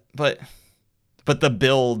 but the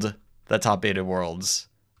build that top-8 Worlds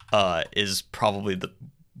is probably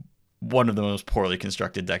one of the most poorly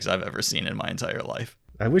constructed decks I've ever seen in my entire life.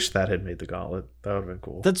 I wish that had made the Gauntlet. That would have been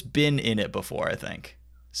cool. That's been in it before, I think.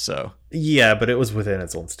 So yeah, but it was within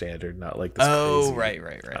its own standard, not like this crazy.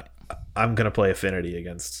 Right. I'm gonna play Affinity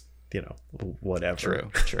against, whatever.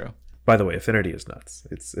 True. By the way, Affinity is nuts.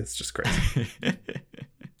 It's just crazy.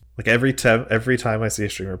 Like every time I see a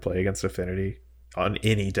streamer play against Affinity on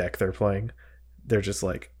any deck they're playing, they're just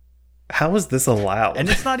like, how is this allowed? And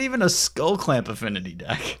it's not even a Skull Clamp Affinity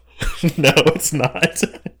deck. No, it's not.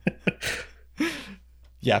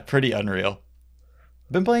 Yeah, pretty unreal.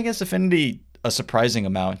 Been playing against Affinity a surprising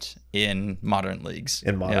amount in modern leagues.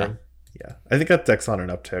 In modern, yeah. I think that deck's on an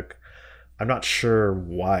uptick. I'm not sure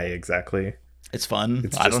why exactly. It's fun.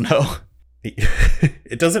 I don't know.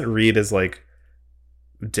 It doesn't read as like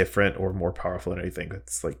different or more powerful than anything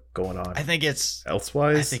that's like going on. I think it's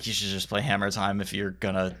elsewise. I think you should just play Hammer Time if you're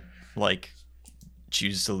gonna like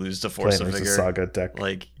choose to lose to Force of Vigor. Saga deck,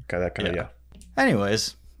 like that kind of yeah.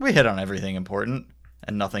 Anyways, we hit on everything important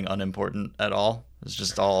and nothing unimportant at all. It's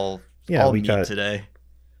just all we got today.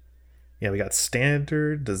 Yeah, we got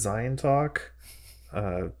standard design talk.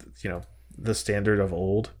 The standard of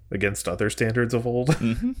old against other standards of old.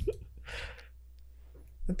 Mm-hmm.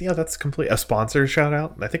 Yeah, that's complete. A sponsor shout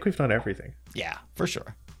out. I think we've done everything. Yeah, for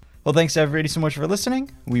sure. Well, thanks everybody so much for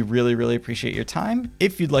listening. We really, really appreciate your time.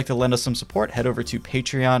 If you'd like to lend us some support, head over to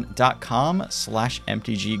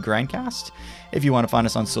patreon.com/mtggrindcast. If you want to find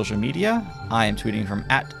us on social media, I am tweeting from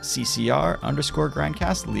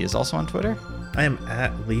 @CCR_grindcast. Lee is also on Twitter. I am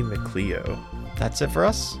 @LeeMcLeo. That's it for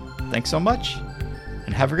us. Thanks so much,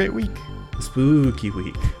 and have a great week. Spooky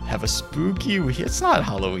week. Have a spooky week. It's not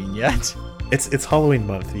Halloween yet. It's Halloween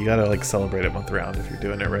month. You gotta like celebrate it month round if you're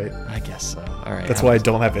doing it right. I guess so. All right. That's why I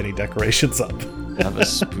don't have any decorations up. Have a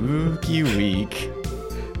spooky week.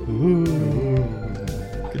 Ooh.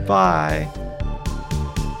 Goodbye.